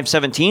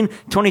 25-17,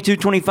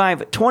 22-25,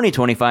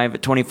 20-25,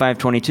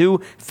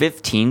 25-22,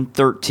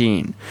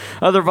 15-13.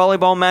 Other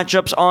volleyball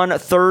matchups on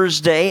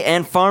Thursday,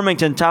 and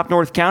Farmington topped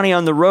North County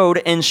on the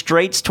road in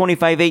straights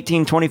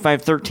 25-18,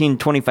 25-13,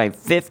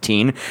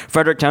 25-15.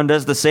 Fredericktown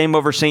does the same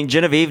over St.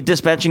 Genevieve,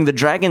 dispatching the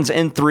Dragons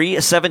in 3,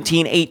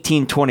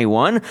 17-18,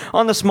 21.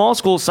 On the small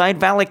school side,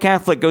 Valley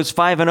Catholic goes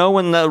 5-0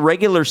 in the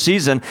regular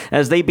season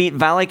as they beat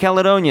Valley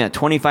Caledonia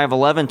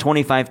 25-11,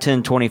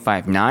 25-10,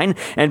 25-9.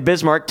 And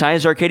Bismarck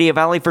ties Arcadia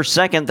Valley for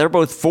second. They're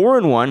both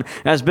 4-1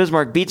 as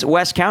Bismarck beats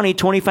West County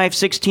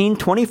 25-16,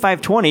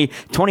 25-20,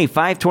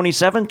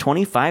 25-27,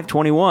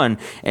 25-21.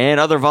 And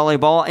other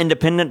volleyball,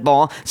 independent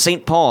ball,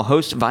 St. Paul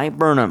hosts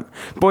Viburnum.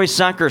 Boys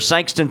soccer,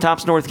 Sykeston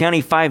tops North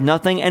County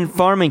 5-0, and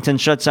Farmington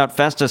shuts out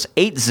Festus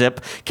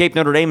 8-zip. Cape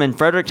Notre Dame and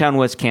Fredericktown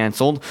was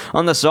canceled.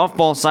 On the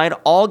softball side,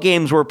 all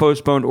games were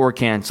postponed or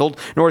canceled.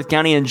 North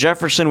County and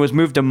Jefferson was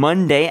moved to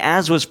Monday,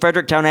 as was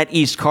Fredericktown at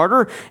East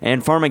Carter,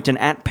 and Farmington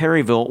at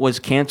Perryville was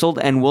canceled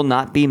and will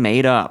not be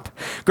made up.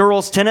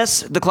 Girls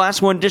tennis, the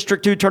Class 1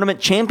 District 2 Tournament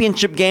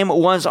Championship game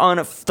was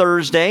on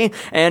Thursday,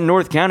 and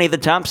North County, the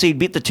top seed,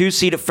 beat the 2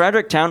 seed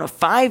Fredericktown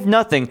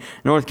 5-0.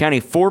 North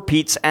County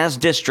 4-peats as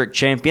district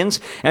champions.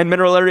 And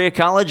Mineral Area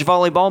College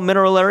volleyball,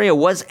 Mineral Area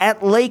was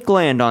at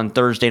Lakeland on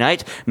Thursday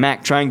night.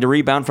 MAC trying to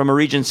rebound from a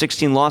Region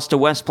 16 loss to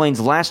West Plains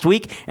last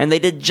week, and they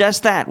did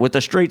just that with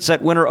a straight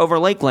set winner over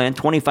Lakeland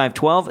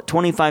 25-12,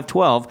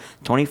 25-12,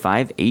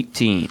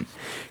 25-18.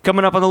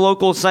 Coming up on the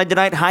local side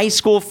tonight, high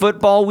school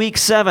football week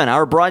 7.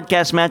 Our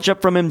broadcast matchup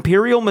from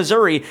Imperial,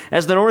 Missouri,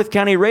 as the North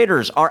County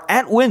Raiders are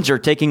at Windsor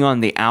taking on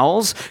the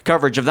Owls.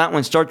 Coverage of that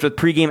one starts with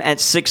pregame at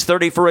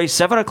 6:30 for a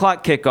 7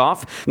 o'clock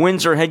kickoff.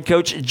 Windsor head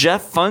coach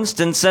Jeff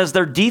Funston says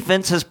their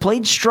defense has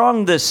played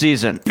strong this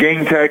season.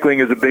 Gang tackling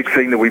is a big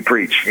thing that we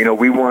preach. You know,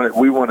 we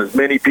want as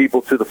many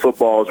people to the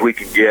football as we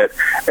can get,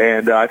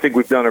 and I think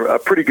we've done a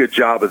pretty good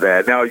job of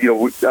that. Now, you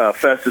know,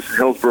 Festus and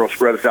Hillsborough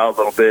spread us out a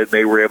little bit, and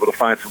they were able to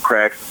find some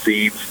cracks and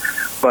seams.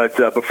 But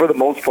for the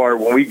most part,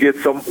 when we get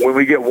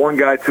one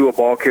guy to a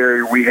ball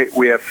carrier,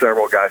 we have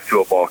several guys to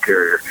a ball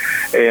carrier,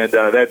 and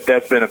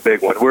that's been a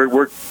big one.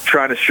 We're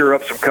trying to shore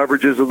up some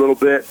coverages a little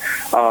bit,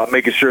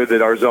 making sure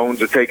that our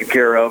zones are taken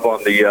care of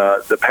on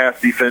the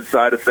pass defense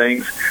side of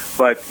things.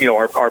 But you know,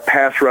 our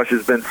pass rush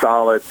has been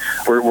solid.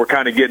 We're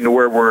kind of getting to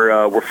where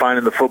we're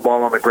finding the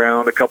football on the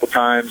ground a couple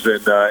times,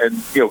 and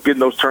you know, getting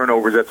those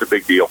turnovers, that's a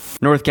big deal.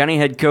 North County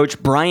head coach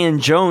Brian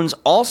Jones,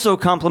 also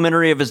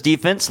complimentary of his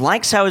defense,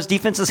 likes how his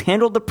defense has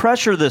handled the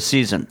pressure this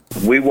season.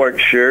 We weren't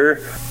sure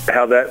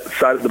how that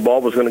side of the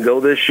ball was going to go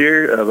this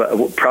year.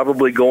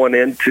 Probably going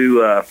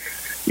into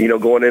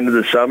going into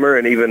the summer,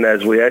 and even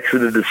as we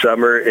exited the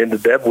summer into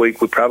Deb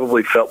Week, we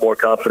probably felt more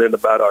confident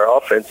about our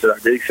offense and our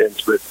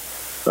defense.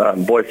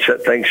 But boy,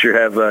 things sure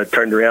have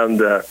turned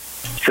around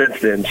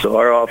since then. So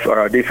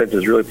our defense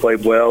has really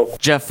played well.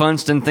 Jeff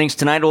Funston thinks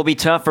tonight will be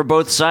tough for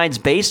both sides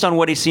based on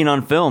what he's seen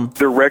on film.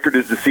 Their record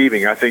is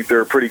deceiving. I think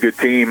they're a pretty good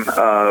team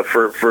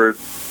for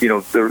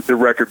the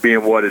record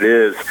being what it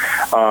is.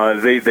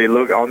 They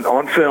look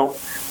on film.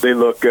 They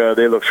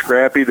look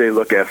scrappy. They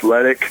look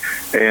athletic,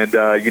 and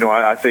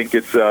I think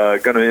it's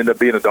going to end up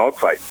being a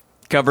dogfight.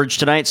 Coverage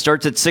tonight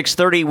starts at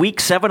 6:30.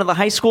 Week 7 of the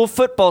high school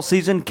football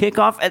season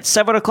kickoff at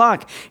 7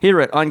 o'clock. Hear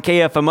it on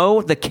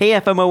KFMO, the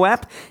KFMO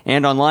app,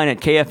 and online at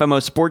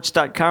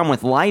KFMOsports.com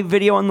with live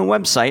video on the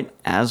website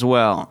as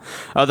well.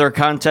 Other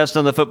contests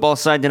on the football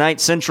side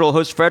tonight. Central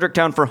hosts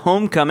Fredericktown for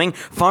homecoming.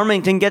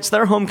 Farmington gets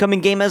their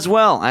homecoming game as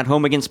well at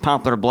home against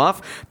Poplar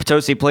Bluff.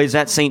 Potosi plays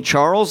at St.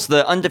 Charles.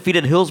 The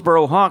undefeated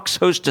Hillsboro Hawks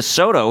host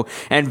DeSoto.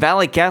 And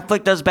Valley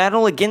Catholic does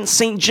battle against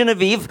St.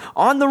 Genevieve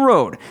on the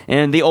road.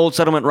 And the Old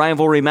Settlement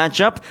rivalry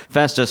matchup,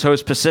 Festus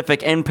hosts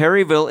Pacific and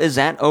Perryville is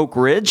at Oak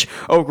Ridge.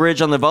 Oak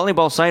Ridge on the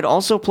volleyball side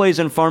also plays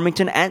in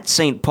Farmington at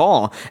St.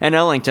 Paul. And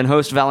Ellington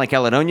hosts Valley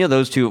Caledonia,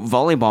 those two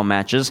volleyball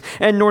matches.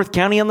 And North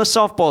County on the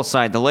softball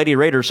side, the Lady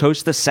Raiders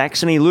host the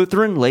Saxony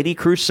Lutheran Lady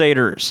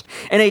Crusaders.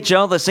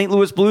 NHL, the St.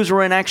 Louis Blues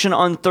were in action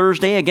on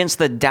Thursday against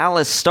the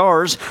Dallas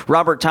Stars.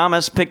 Robert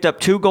Thomas picked up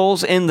 2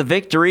 goals in the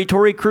victory.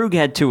 Torrey Krug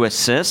had 2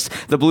 assists.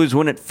 The Blues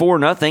win at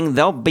 4-0.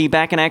 They'll be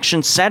back in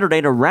action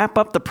Saturday to wrap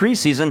up the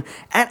preseason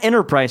at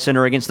Enterprise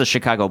Center against the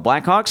Chicago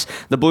Blackhawks.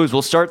 The Blues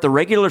will start the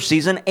regular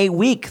season a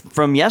week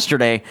from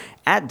yesterday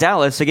at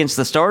Dallas against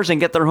the Stars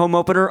and get their home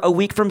opener a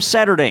week from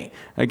Saturday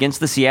against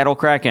the Seattle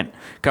Kraken.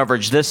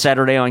 Coverage this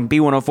Saturday on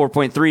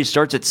B104.3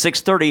 starts at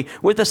 6:30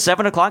 with a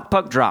 7 o'clock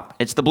puck drop.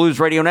 It's the Blues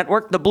Radio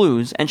Network, the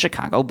Blues, and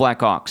Chicago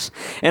Blackhawks.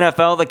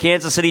 NFL, the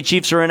Kansas City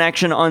Chiefs are in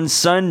action on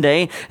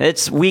Sunday.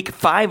 It's week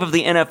 5 of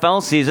the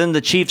NFL season. The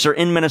Chiefs are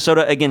in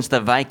Minnesota against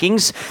the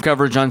Vikings.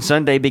 Coverage on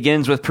Sunday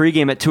begins with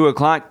pregame at 2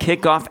 o'clock,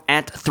 kickoff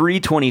at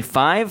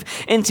 3:25.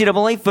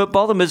 NCAA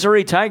football, the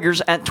Missouri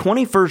Tigers at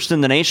 21st in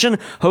the nation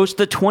host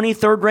the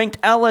 23rd ranked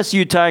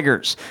LSU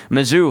Tigers.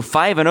 Mizzou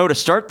 5-0 to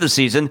start the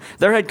season.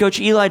 Their head coach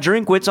Eli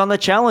Drinkwitz on the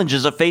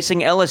challenges of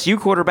facing LSU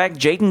quarterback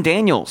Jaden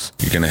Daniels.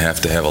 You're going to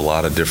have a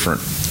lot of different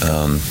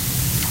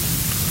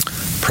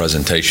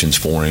presentations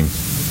for him.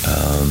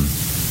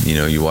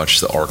 You watch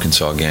the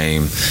Arkansas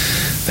game,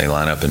 they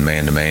line up in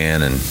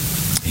man-to-man, and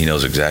he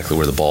knows exactly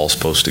where the ball's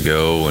supposed to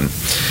go. And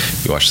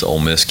you watch the Ole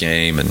Miss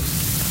game, and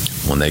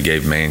when they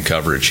gave man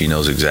coverage, he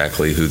knows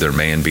exactly who their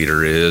man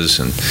beater is,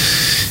 and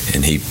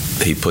he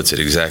puts it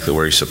exactly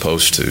where he's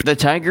supposed to. The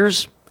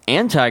Tigers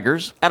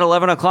at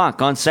 11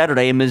 o'clock on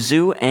Saturday,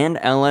 Mizzou and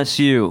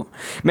LSU.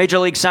 Major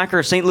League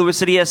Soccer, St. Louis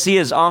City SC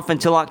is off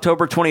until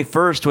October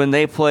 21st when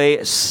they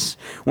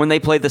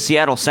play the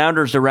Seattle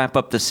Sounders to wrap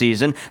up the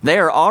season. They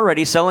are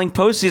already selling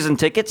postseason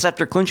tickets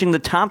after clinching the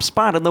top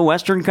spot in the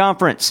Western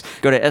Conference.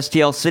 Go to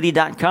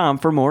stlcity.com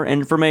for more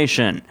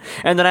information.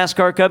 And the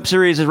NASCAR Cup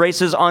Series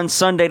races on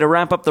Sunday to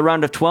wrap up the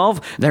round of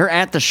 12. They're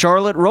at the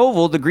Charlotte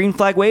Roval. The Green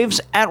Flag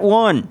Waves at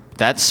 1.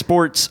 That's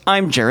sports.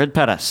 I'm Jared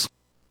Pettis.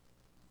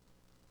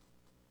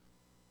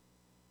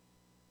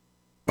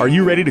 Are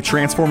you ready to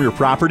transform your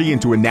property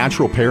into a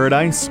natural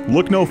paradise?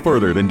 Look no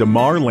further than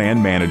DeMar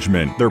Land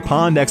Management. Their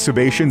pond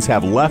excavations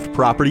have left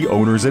property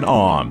owners in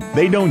awe.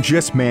 They don't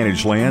just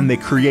manage land, they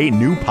create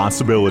new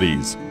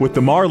possibilities. With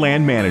DeMar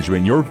Land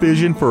Management, your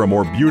vision for a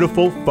more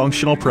beautiful,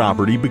 functional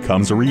property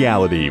becomes a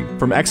reality.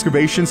 From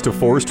excavations to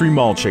forestry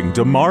mulching,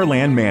 DeMar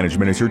Land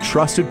Management is your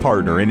trusted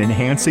partner in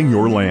enhancing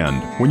your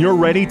land. When you're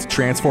ready to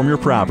transform your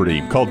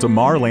property, call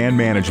DeMar Land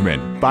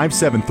Management,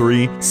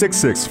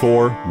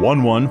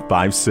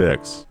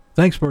 573-664-1156.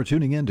 Thanks for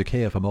tuning in to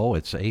KFMO.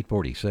 It's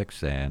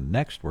 8:46, and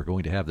next we're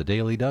going to have the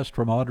Daily Dust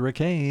from Audra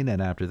Kane,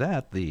 and after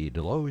that, the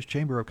Deloge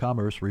Chamber of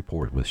Commerce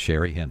report with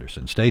Sherry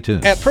Henderson. Stay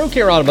tuned. At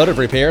ProCare Automotive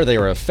Repair, they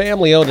are a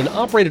family-owned and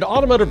operated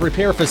automotive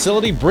repair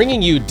facility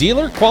bringing you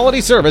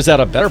dealer-quality service at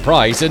a better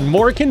price and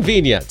more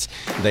convenience.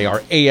 They are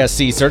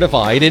ASC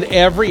certified in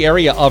every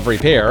area of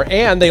repair,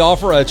 and they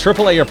offer a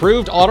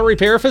AAA-approved auto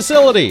repair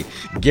facility.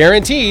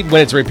 Guaranteed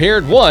when it's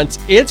repaired once,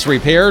 it's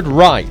repaired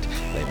right.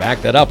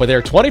 Back that up with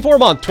their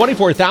 24-month,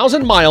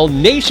 24,000-mile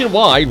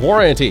nationwide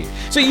warranty,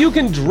 so you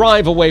can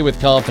drive away with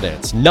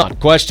confidence, not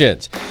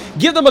questions.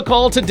 Give them a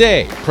call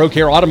today.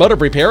 ProCare Automotive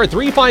Repair at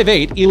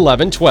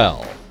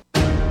 358-1112.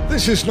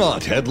 This is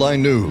not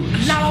headline news.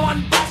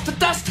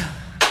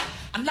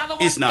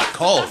 It's not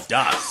called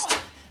dust.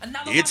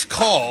 It's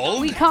called...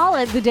 We call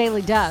it the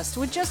Daily Dust,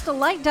 with just a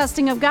light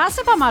dusting of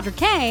gossip. I'm Audra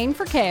Kane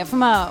for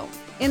KFMO.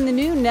 In the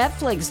new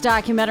Netflix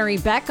documentary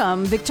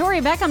Beckham,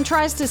 Victoria Beckham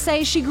tries to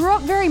say she grew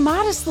up very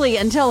modestly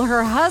until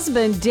her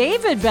husband,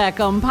 David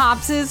Beckham,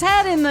 pops his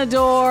head in the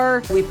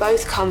door. We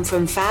both come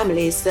from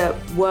families that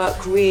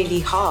work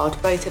really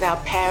hard. Both of our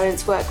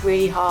parents work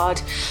really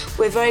hard.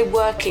 We're very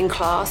working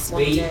class.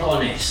 Be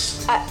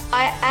honest.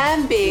 I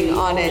am being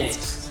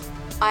honest.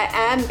 I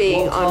am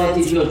being honest. What car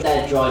did your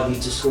dad drive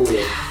you to school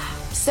in?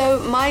 So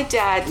my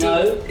dad did.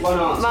 No, one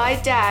answer. My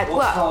dad.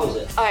 What car was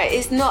it? All right,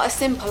 it's not a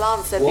simple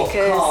answer What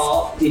because.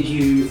 car did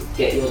you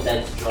get your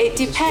dad to drive? It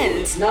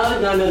depends. No.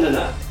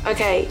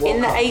 Okay, What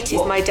in the car? 80s,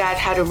 What? my dad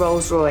had a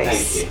Rolls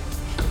Royce. Thank you.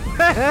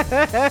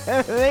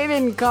 They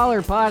didn't call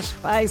her Posh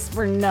Spice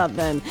for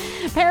nothing.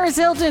 Paris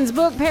Hilton's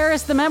book,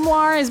 Paris the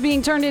Memoir, is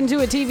being turned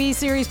into a TV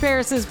series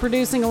Paris is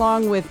producing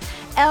along with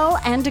Elle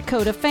and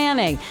Dakota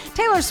Fanning.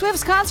 Taylor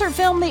Swift's concert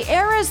film, The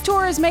Eras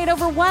Tour, has made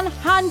over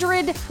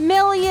 $100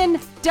 million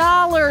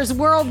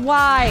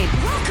worldwide.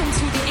 Welcome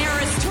to the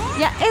Eras Tour.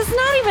 Yeah, it's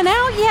not even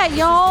out yet,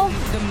 y'all.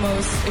 The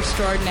most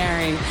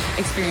extraordinary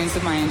experience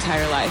of my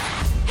entire life.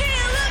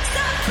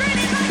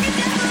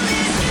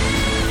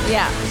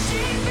 Yeah.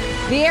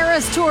 The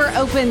Eras Tour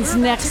opens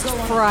next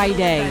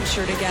Friday.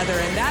 Adventure together,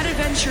 and that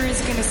adventure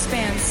is going to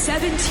span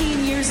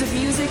 17 years of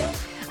music.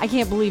 I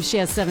can't believe she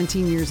has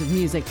 17 years of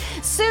music.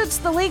 Suits,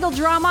 the legal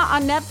drama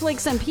on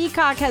Netflix and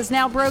Peacock, has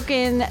now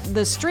broken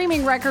the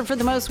streaming record for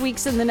the most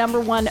weeks in the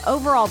 #1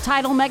 overall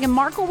title. Meghan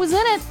Markle was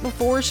in it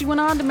before she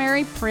went on to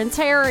marry Prince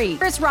Harry.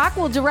 Chris Rock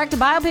will direct a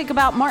biopic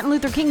about Martin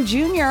Luther King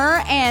Jr.,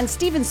 and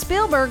Steven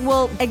Spielberg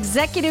will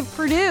executive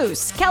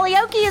produce.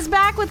 Karaoke is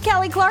back with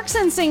Kelly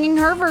Clarkson singing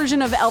her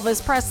version of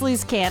Elvis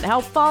Presley's Can't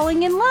Help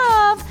Falling in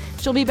Love.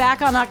 She'll be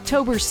back on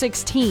October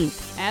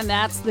 16th. And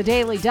that's the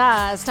Daily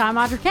Dust. I'm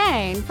Audrey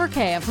Kane for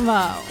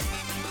KFMO.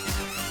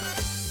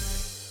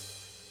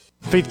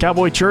 Faith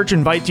Cowboy Church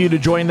invites you to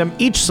join them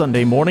each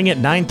Sunday morning at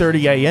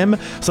 9:30 a.m.,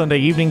 Sunday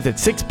evenings at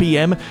 6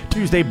 p.m.,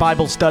 Tuesday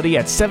Bible study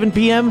at 7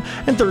 p.m.,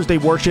 and Thursday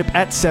worship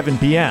at 7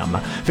 p.m.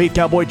 Faith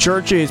Cowboy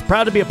Church is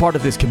proud to be a part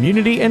of this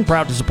community and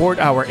proud to support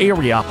our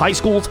area high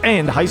schools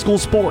and high school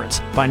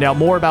sports. Find out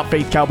more about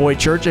Faith Cowboy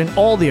Church and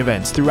all the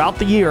events throughout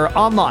the year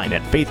online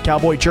at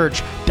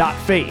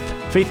faithcowboychurch.faith.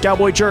 Faith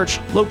Cowboy Church,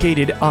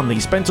 located on the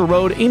Spencer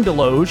Road in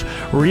Deloge,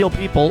 real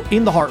people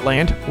in the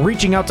heartland,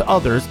 reaching out to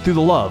others through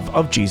the love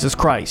of Jesus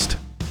Christ.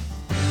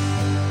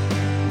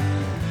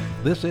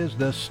 This is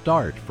The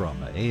Start from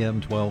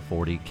AM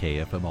 1240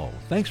 KFMO.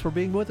 Thanks for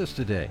being with us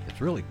today. It's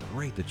really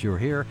great that you're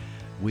here.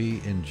 We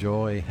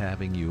enjoy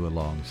having you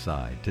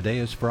alongside. Today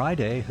is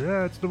Friday.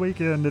 Yeah, it's the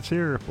weekend. It's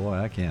here. Boy,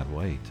 I can't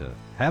wait to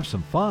have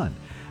some fun.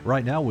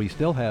 Right now, we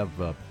still have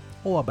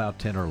about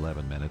 10 or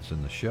 11 minutes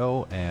in the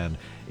show, and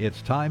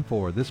it's time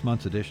for this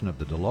month's edition of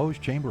the Deloge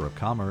Chamber of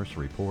Commerce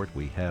Report.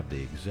 We have the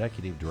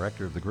executive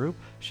director of the group,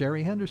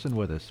 Sherry Henderson,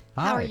 with us.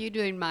 Hi. How are you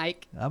doing,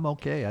 Mike? I'm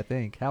okay, I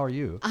think. How are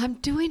you? I'm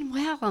doing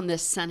well on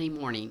this sunny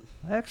morning.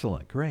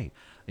 Excellent, great.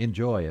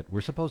 Enjoy it.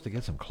 We're supposed to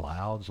get some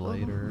clouds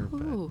later,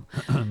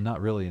 but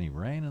not really any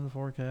rain in the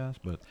forecast,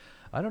 but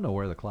I don't know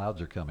where the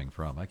clouds are coming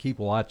from. I keep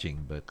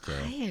watching, but...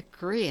 I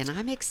agree, and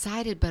I'm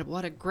excited, but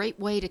what a great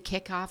way to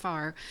kick off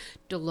our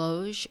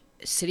Deloge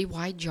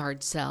citywide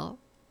yard sale,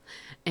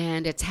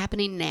 and it's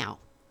happening now.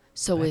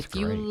 So That's if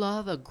you great.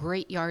 love a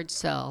great yard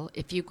sale,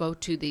 if you go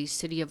to the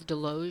City of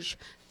Deloge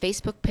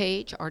Facebook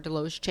page, our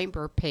Deloge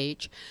Chamber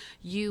page,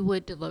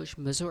 Deloge,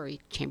 Missouri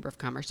Chamber of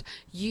Commerce,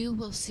 you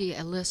will see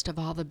a list of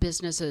all the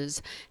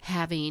businesses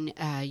having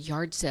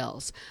yard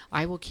sales.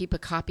 I will keep a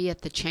copy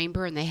at the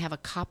chamber, and they have a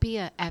copy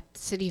at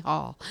City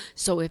Hall.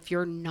 So if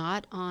you're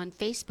not on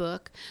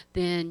Facebook,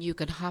 then you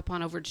can hop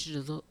on over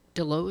to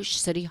Deloge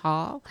City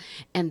Hall,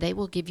 and they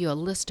will give you a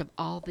list of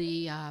all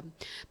the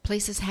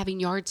places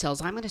having yard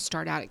sales. I'm going to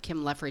start out at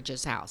Kim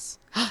Leffridge's house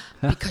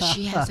because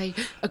she has a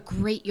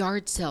great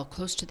yard sale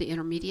close to the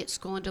intermediate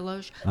school in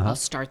Deloge. I'll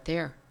start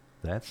there.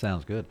 That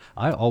sounds good.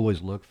 I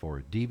always look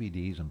for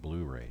DVDs and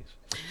Blu-rays.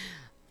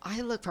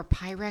 I look for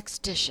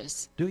Pyrex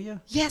dishes. Do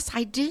you? Yes,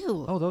 I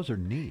do. Oh, those are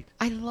neat.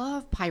 I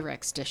love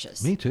Pyrex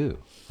dishes. Me too.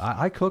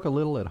 I cook a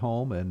little at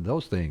home, and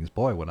those things,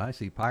 boy, when I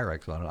see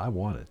Pyrex on it, I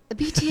want it.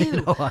 Me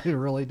too. I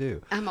really do.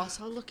 I'm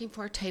also looking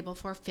for a table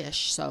for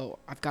fish, so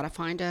I've got to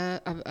find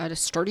a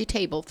sturdy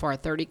table for a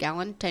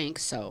 30-gallon tank,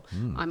 so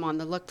I'm on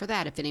the look for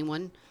that. If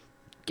anyone,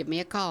 give me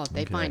a call if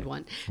they find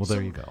one. Well,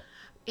 there you go.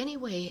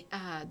 Anyway,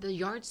 the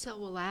yard sale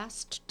will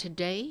last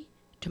today,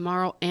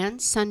 tomorrow,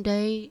 and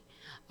Sunday.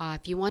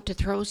 If you want to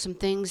throw some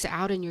things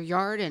out in your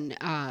yard and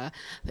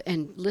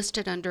list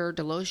it under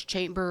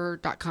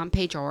DelogeChamber.com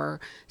page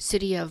or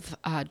City of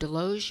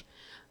Deloge,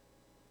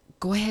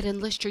 go ahead and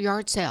list your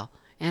yard sale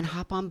and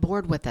hop on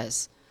board with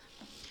us.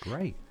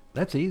 Great.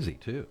 That's easy,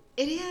 too.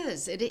 It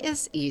is. It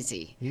is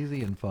easy.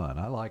 Easy and fun.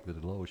 I like the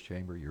Deloge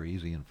Chamber. You're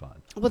easy and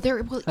fun. Well,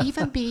 there will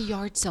even be a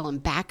yard sale in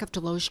back of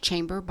Deloge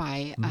Chamber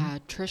by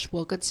Trish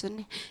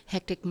Wilkinson,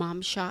 Hectic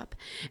Mom Shop,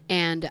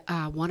 and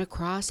one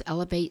across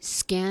Elevate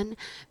Skin.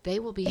 They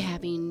will be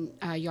having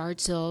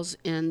yard sales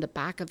in the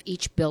back of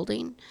each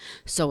building.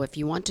 So if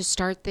you want to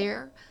start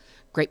there,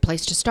 great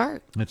place to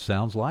start. It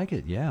sounds like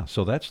it, yeah.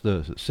 So that's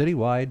the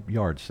citywide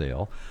yard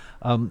sale.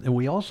 And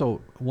we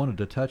also wanted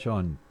to touch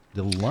on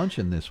the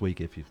luncheon this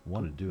week, if you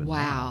want to do it.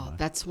 Wow,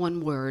 that's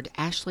one word.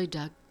 Ashley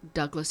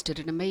Douglas did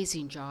an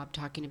amazing job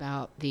talking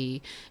about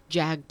the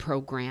JAG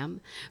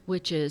program,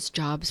 which is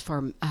Jobs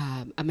for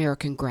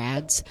American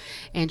Grads,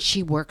 and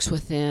she works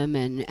with them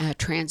and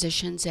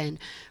transitions, and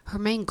her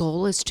main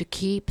goal is to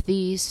keep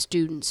these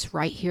students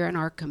right here in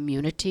our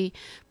community,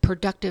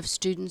 productive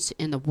students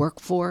in the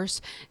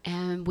workforce.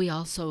 And we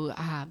also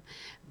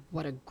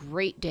what a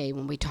great day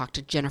when we talked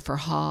to Jennifer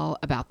Hall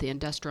about the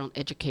industrial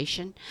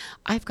education.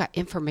 I've got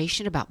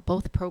information about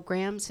both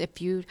programs.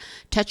 If you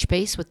touch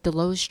base with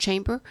Deloge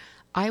Chamber,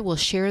 I will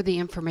share the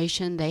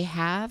information they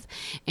have,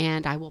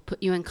 and I will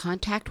put you in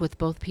contact with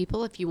both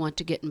people if you want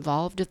to get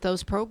involved with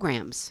those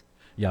programs.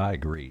 Yeah, I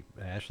agree.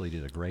 Ashley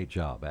did a great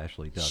job.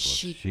 Ashley Douglas.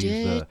 She's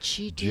the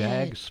she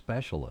JAG did.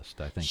 specialist,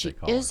 I think She they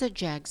call her. is a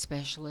JAG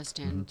specialist,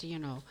 and you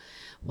know,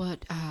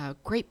 what a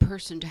great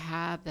person to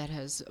have that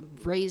has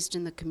raised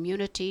in the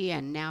community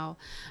and now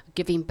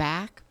giving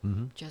back.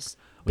 Just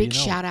Well, big you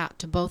know- shout out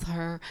to both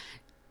her,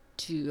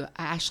 to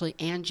Ashley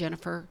and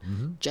Jennifer.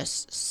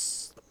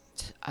 Just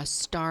a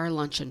star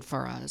luncheon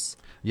for us.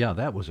 Yeah,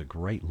 that was a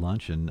great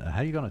luncheon.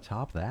 How are you going to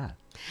top that?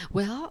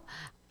 Well,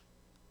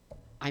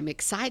 I'm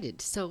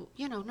excited. So,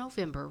 you know,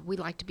 November, we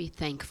like to be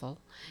thankful.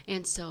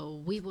 And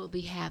so we will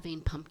be having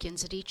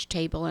pumpkins at each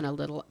table and a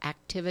little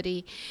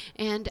activity.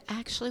 And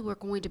actually, we're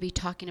going to be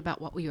talking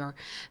about what we are,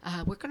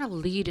 we're going to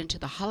lead into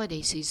the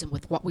holiday season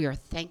with what we are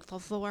thankful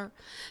for.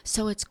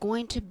 So it's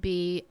going to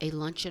be a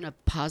luncheon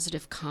of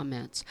positive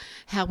comments,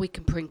 how we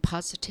can bring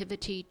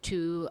positivity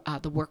to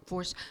the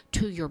workforce,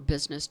 to your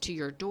business, to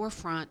your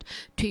storefront,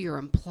 to your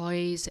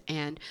employees,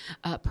 and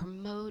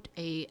promote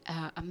a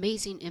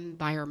amazing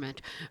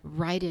environment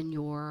right in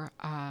your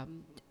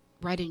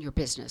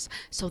business.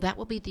 So that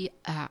will be the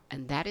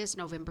and that is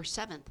November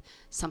 7th.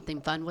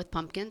 Something fun with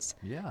pumpkins.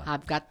 Yeah.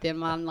 I've got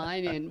them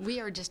online, and we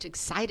are just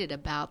excited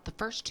about the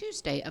first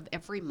Tuesday of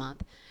every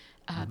month.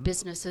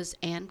 Businesses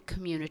and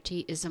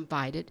community is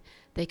invited.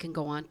 They can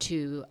go on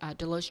to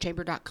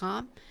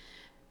DelogecChamber.com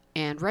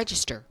and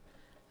register.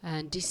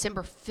 And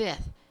December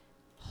 5th,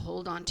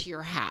 hold on to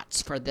your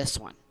hats for this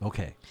one.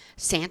 Okay.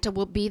 Santa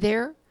will be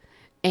there.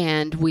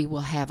 And we will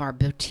have our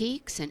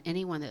boutiques, and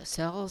anyone that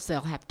sells,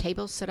 they'll have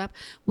tables set up.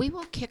 We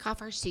will kick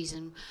off our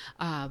season,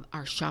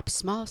 our Shop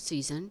Small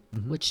season,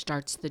 which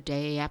starts the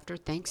day after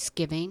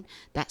Thanksgiving,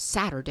 that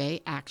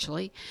Saturday,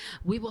 actually.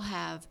 We will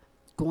have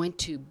going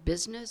to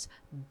business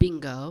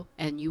bingo,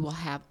 and you will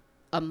have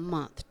a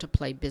month to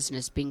play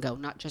business bingo,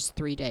 not just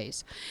 3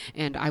 days.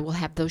 And I will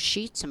have those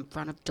sheets in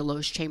front of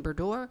Deloge Chamber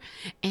door.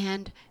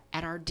 And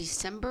at our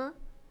December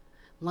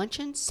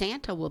luncheon,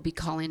 Santa will be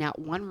calling out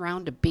one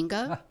round of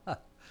bingo.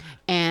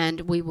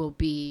 And we will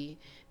be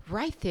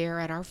right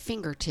there at our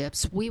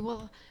fingertips. We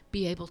will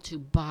be able to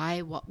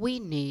buy what we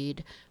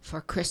need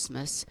for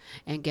Christmas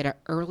and get an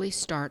early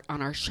start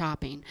on our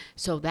shopping.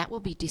 So that will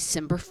be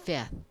December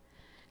 5th.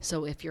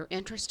 So if you're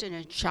interested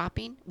in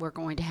shopping, we're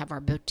going to have our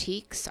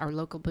boutiques, our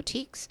local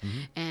boutiques,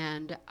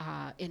 and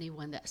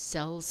anyone that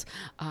sells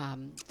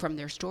from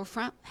their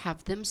storefront,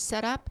 have them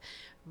set up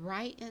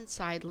right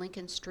inside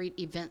Lincoln Street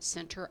Event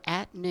Center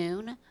at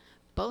noon,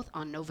 both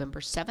on November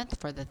 7th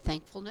for the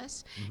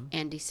Thankfulness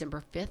and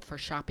December 5th for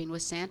Shopping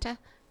with Santa.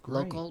 Great.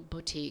 Local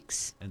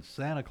boutiques. And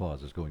Santa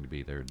Claus is going to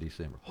be there in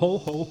December. Ho,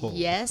 ho, ho.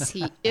 Yes,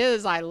 he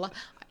is.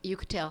 You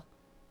could tell.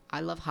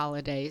 I love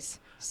holidays.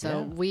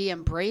 So we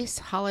embrace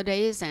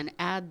holidays and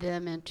add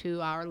them into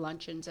our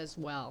luncheons as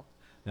well.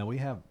 Now, we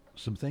have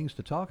some things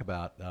to talk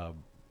about.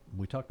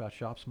 We talked about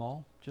Shop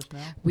Small just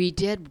now. We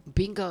did.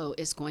 Bingo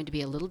is going to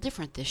be a little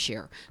different this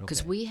year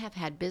because Okay. we have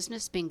had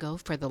business bingo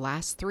for the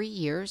last 3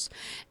 years,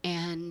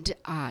 and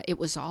it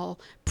was all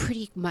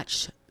pretty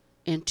much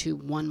into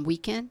one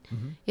weekend.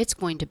 It's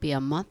going to be a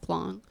month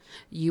long.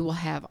 You will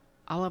have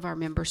all of our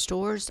member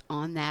stores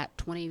on that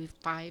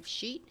 25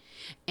 sheet,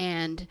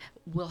 and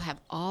we'll have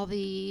all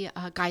the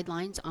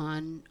guidelines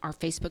on our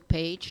Facebook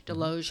page,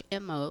 Deloge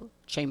MO,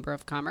 Chamber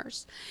of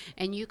Commerce,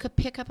 and you could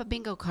pick up a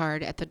bingo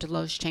card at the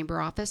Deloge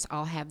Chamber office.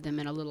 I'll have them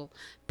in a little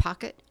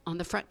pocket on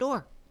the front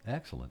door.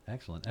 Excellent,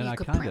 excellent. And You I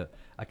could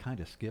kind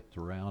of skipped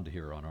around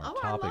here on our Oh,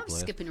 I topic love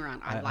list. skipping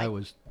around.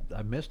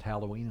 I missed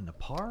Halloween in the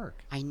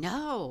park. I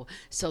know.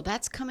 So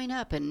that's coming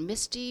up, and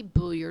Misty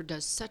Bullier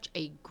does such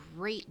a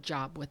great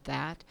job with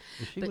that.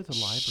 Is she But with the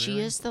She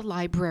librarian? is the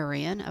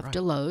librarian of Right.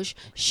 Deloge.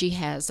 She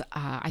has,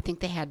 I think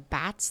they had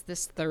bats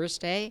this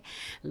Thursday.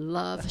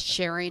 Love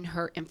sharing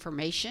her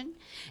information.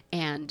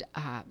 And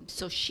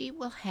so she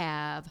will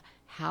have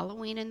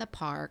Halloween in the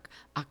Park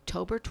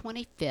October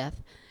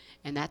 25th,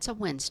 and that's a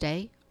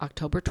Wednesday,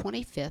 October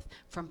 25th,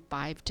 from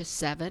 5 to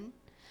 7.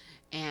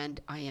 And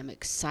I am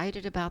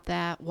excited about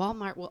that.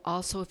 Walmart will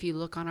also, if you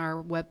look on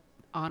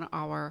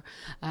our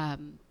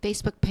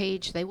Facebook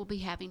page, they will be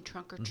having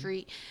trunk or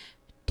treat.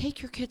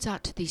 Take your kids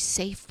out to these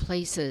safe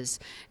places,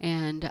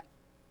 and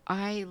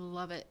I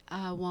love it.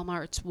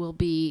 Walmart will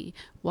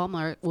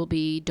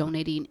be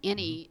donating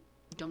any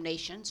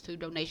donations, food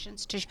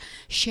donations, to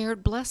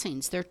Shared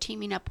Blessings. They're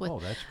teaming up with. Oh,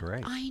 that's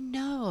great. I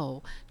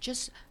know,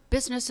 just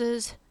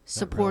businesses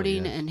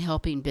supporting is. and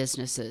helping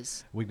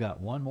businesses. We've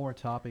got one more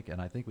topic,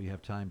 and I think we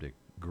have time to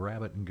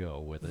grab it and go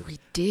with it. We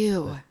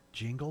do. The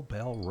Jingle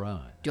Bell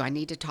Run. Do I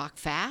need to talk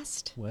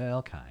fast?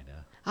 Well, kind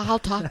of. I'll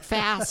talk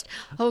fast.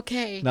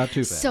 Okay. Not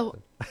too fast. So,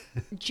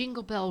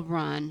 Jingle Bell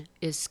Run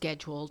is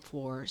scheduled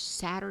for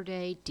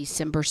Saturday,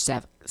 December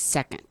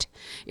 2nd.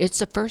 It's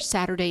the first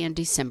Saturday in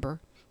December.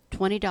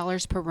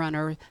 $20 per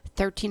runner,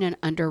 13 and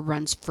under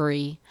runs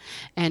free,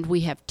 and we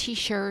have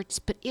T-shirts,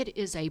 but it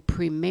is a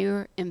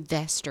premier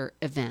investor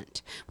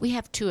event. We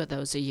have 2 of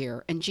those a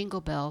year, and Jingle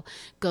Bell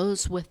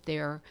goes with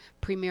their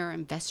premier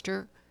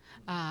investor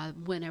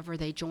whenever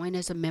they join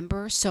as a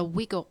member. So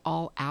we go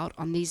all out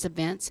on these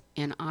events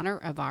in honor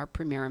of our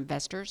premier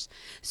investors.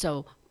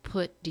 So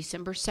put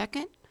December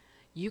 2nd.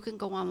 You can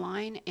go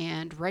online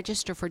and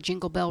register for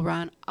Jingle Bell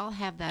Run. I'll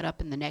have that up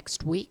in the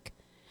next week.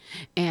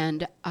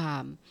 And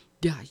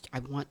yeah, I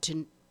want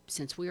to,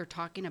 since we are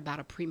talking about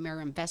a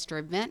premier investor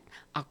event,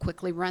 I'll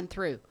quickly run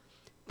through.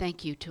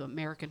 Thank you to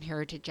American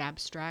Heritage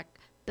Abstract,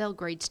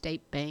 Belgrade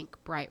State Bank,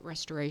 Bright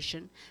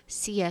Restoration,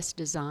 CS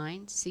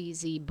Design,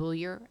 CZ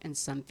Bullier and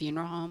Son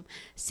Funeral Home,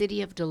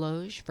 City of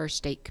Deloge, First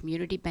State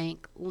Community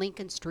Bank,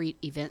 Lincoln Street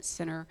Event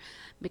Center,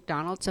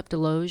 McDonald's of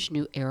Deloge,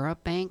 New Era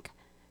Bank,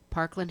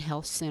 Parkland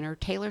Health Center,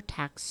 Taylor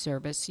Tax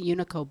Service,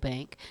 Unico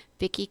Bank,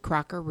 Vicky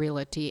Crocker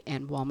Realty,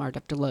 and Walmart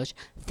of Deloge.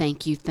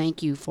 Thank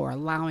you for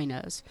allowing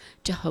us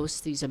to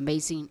host these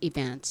amazing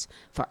events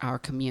for our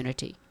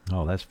community.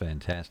 Oh, that's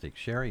fantastic.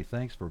 Sherry,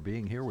 thanks for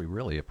being here. We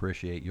really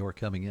appreciate your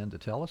coming in to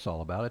tell us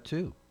all about it,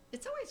 too.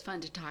 It's always fun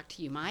to talk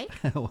to you, Mike.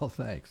 Well,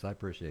 thanks. I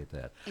appreciate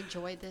that.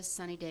 Enjoy this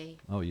sunny day.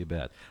 Oh, you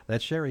bet.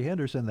 That's Sherry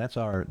Henderson. That's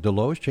our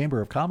Deloge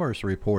Chamber of Commerce report.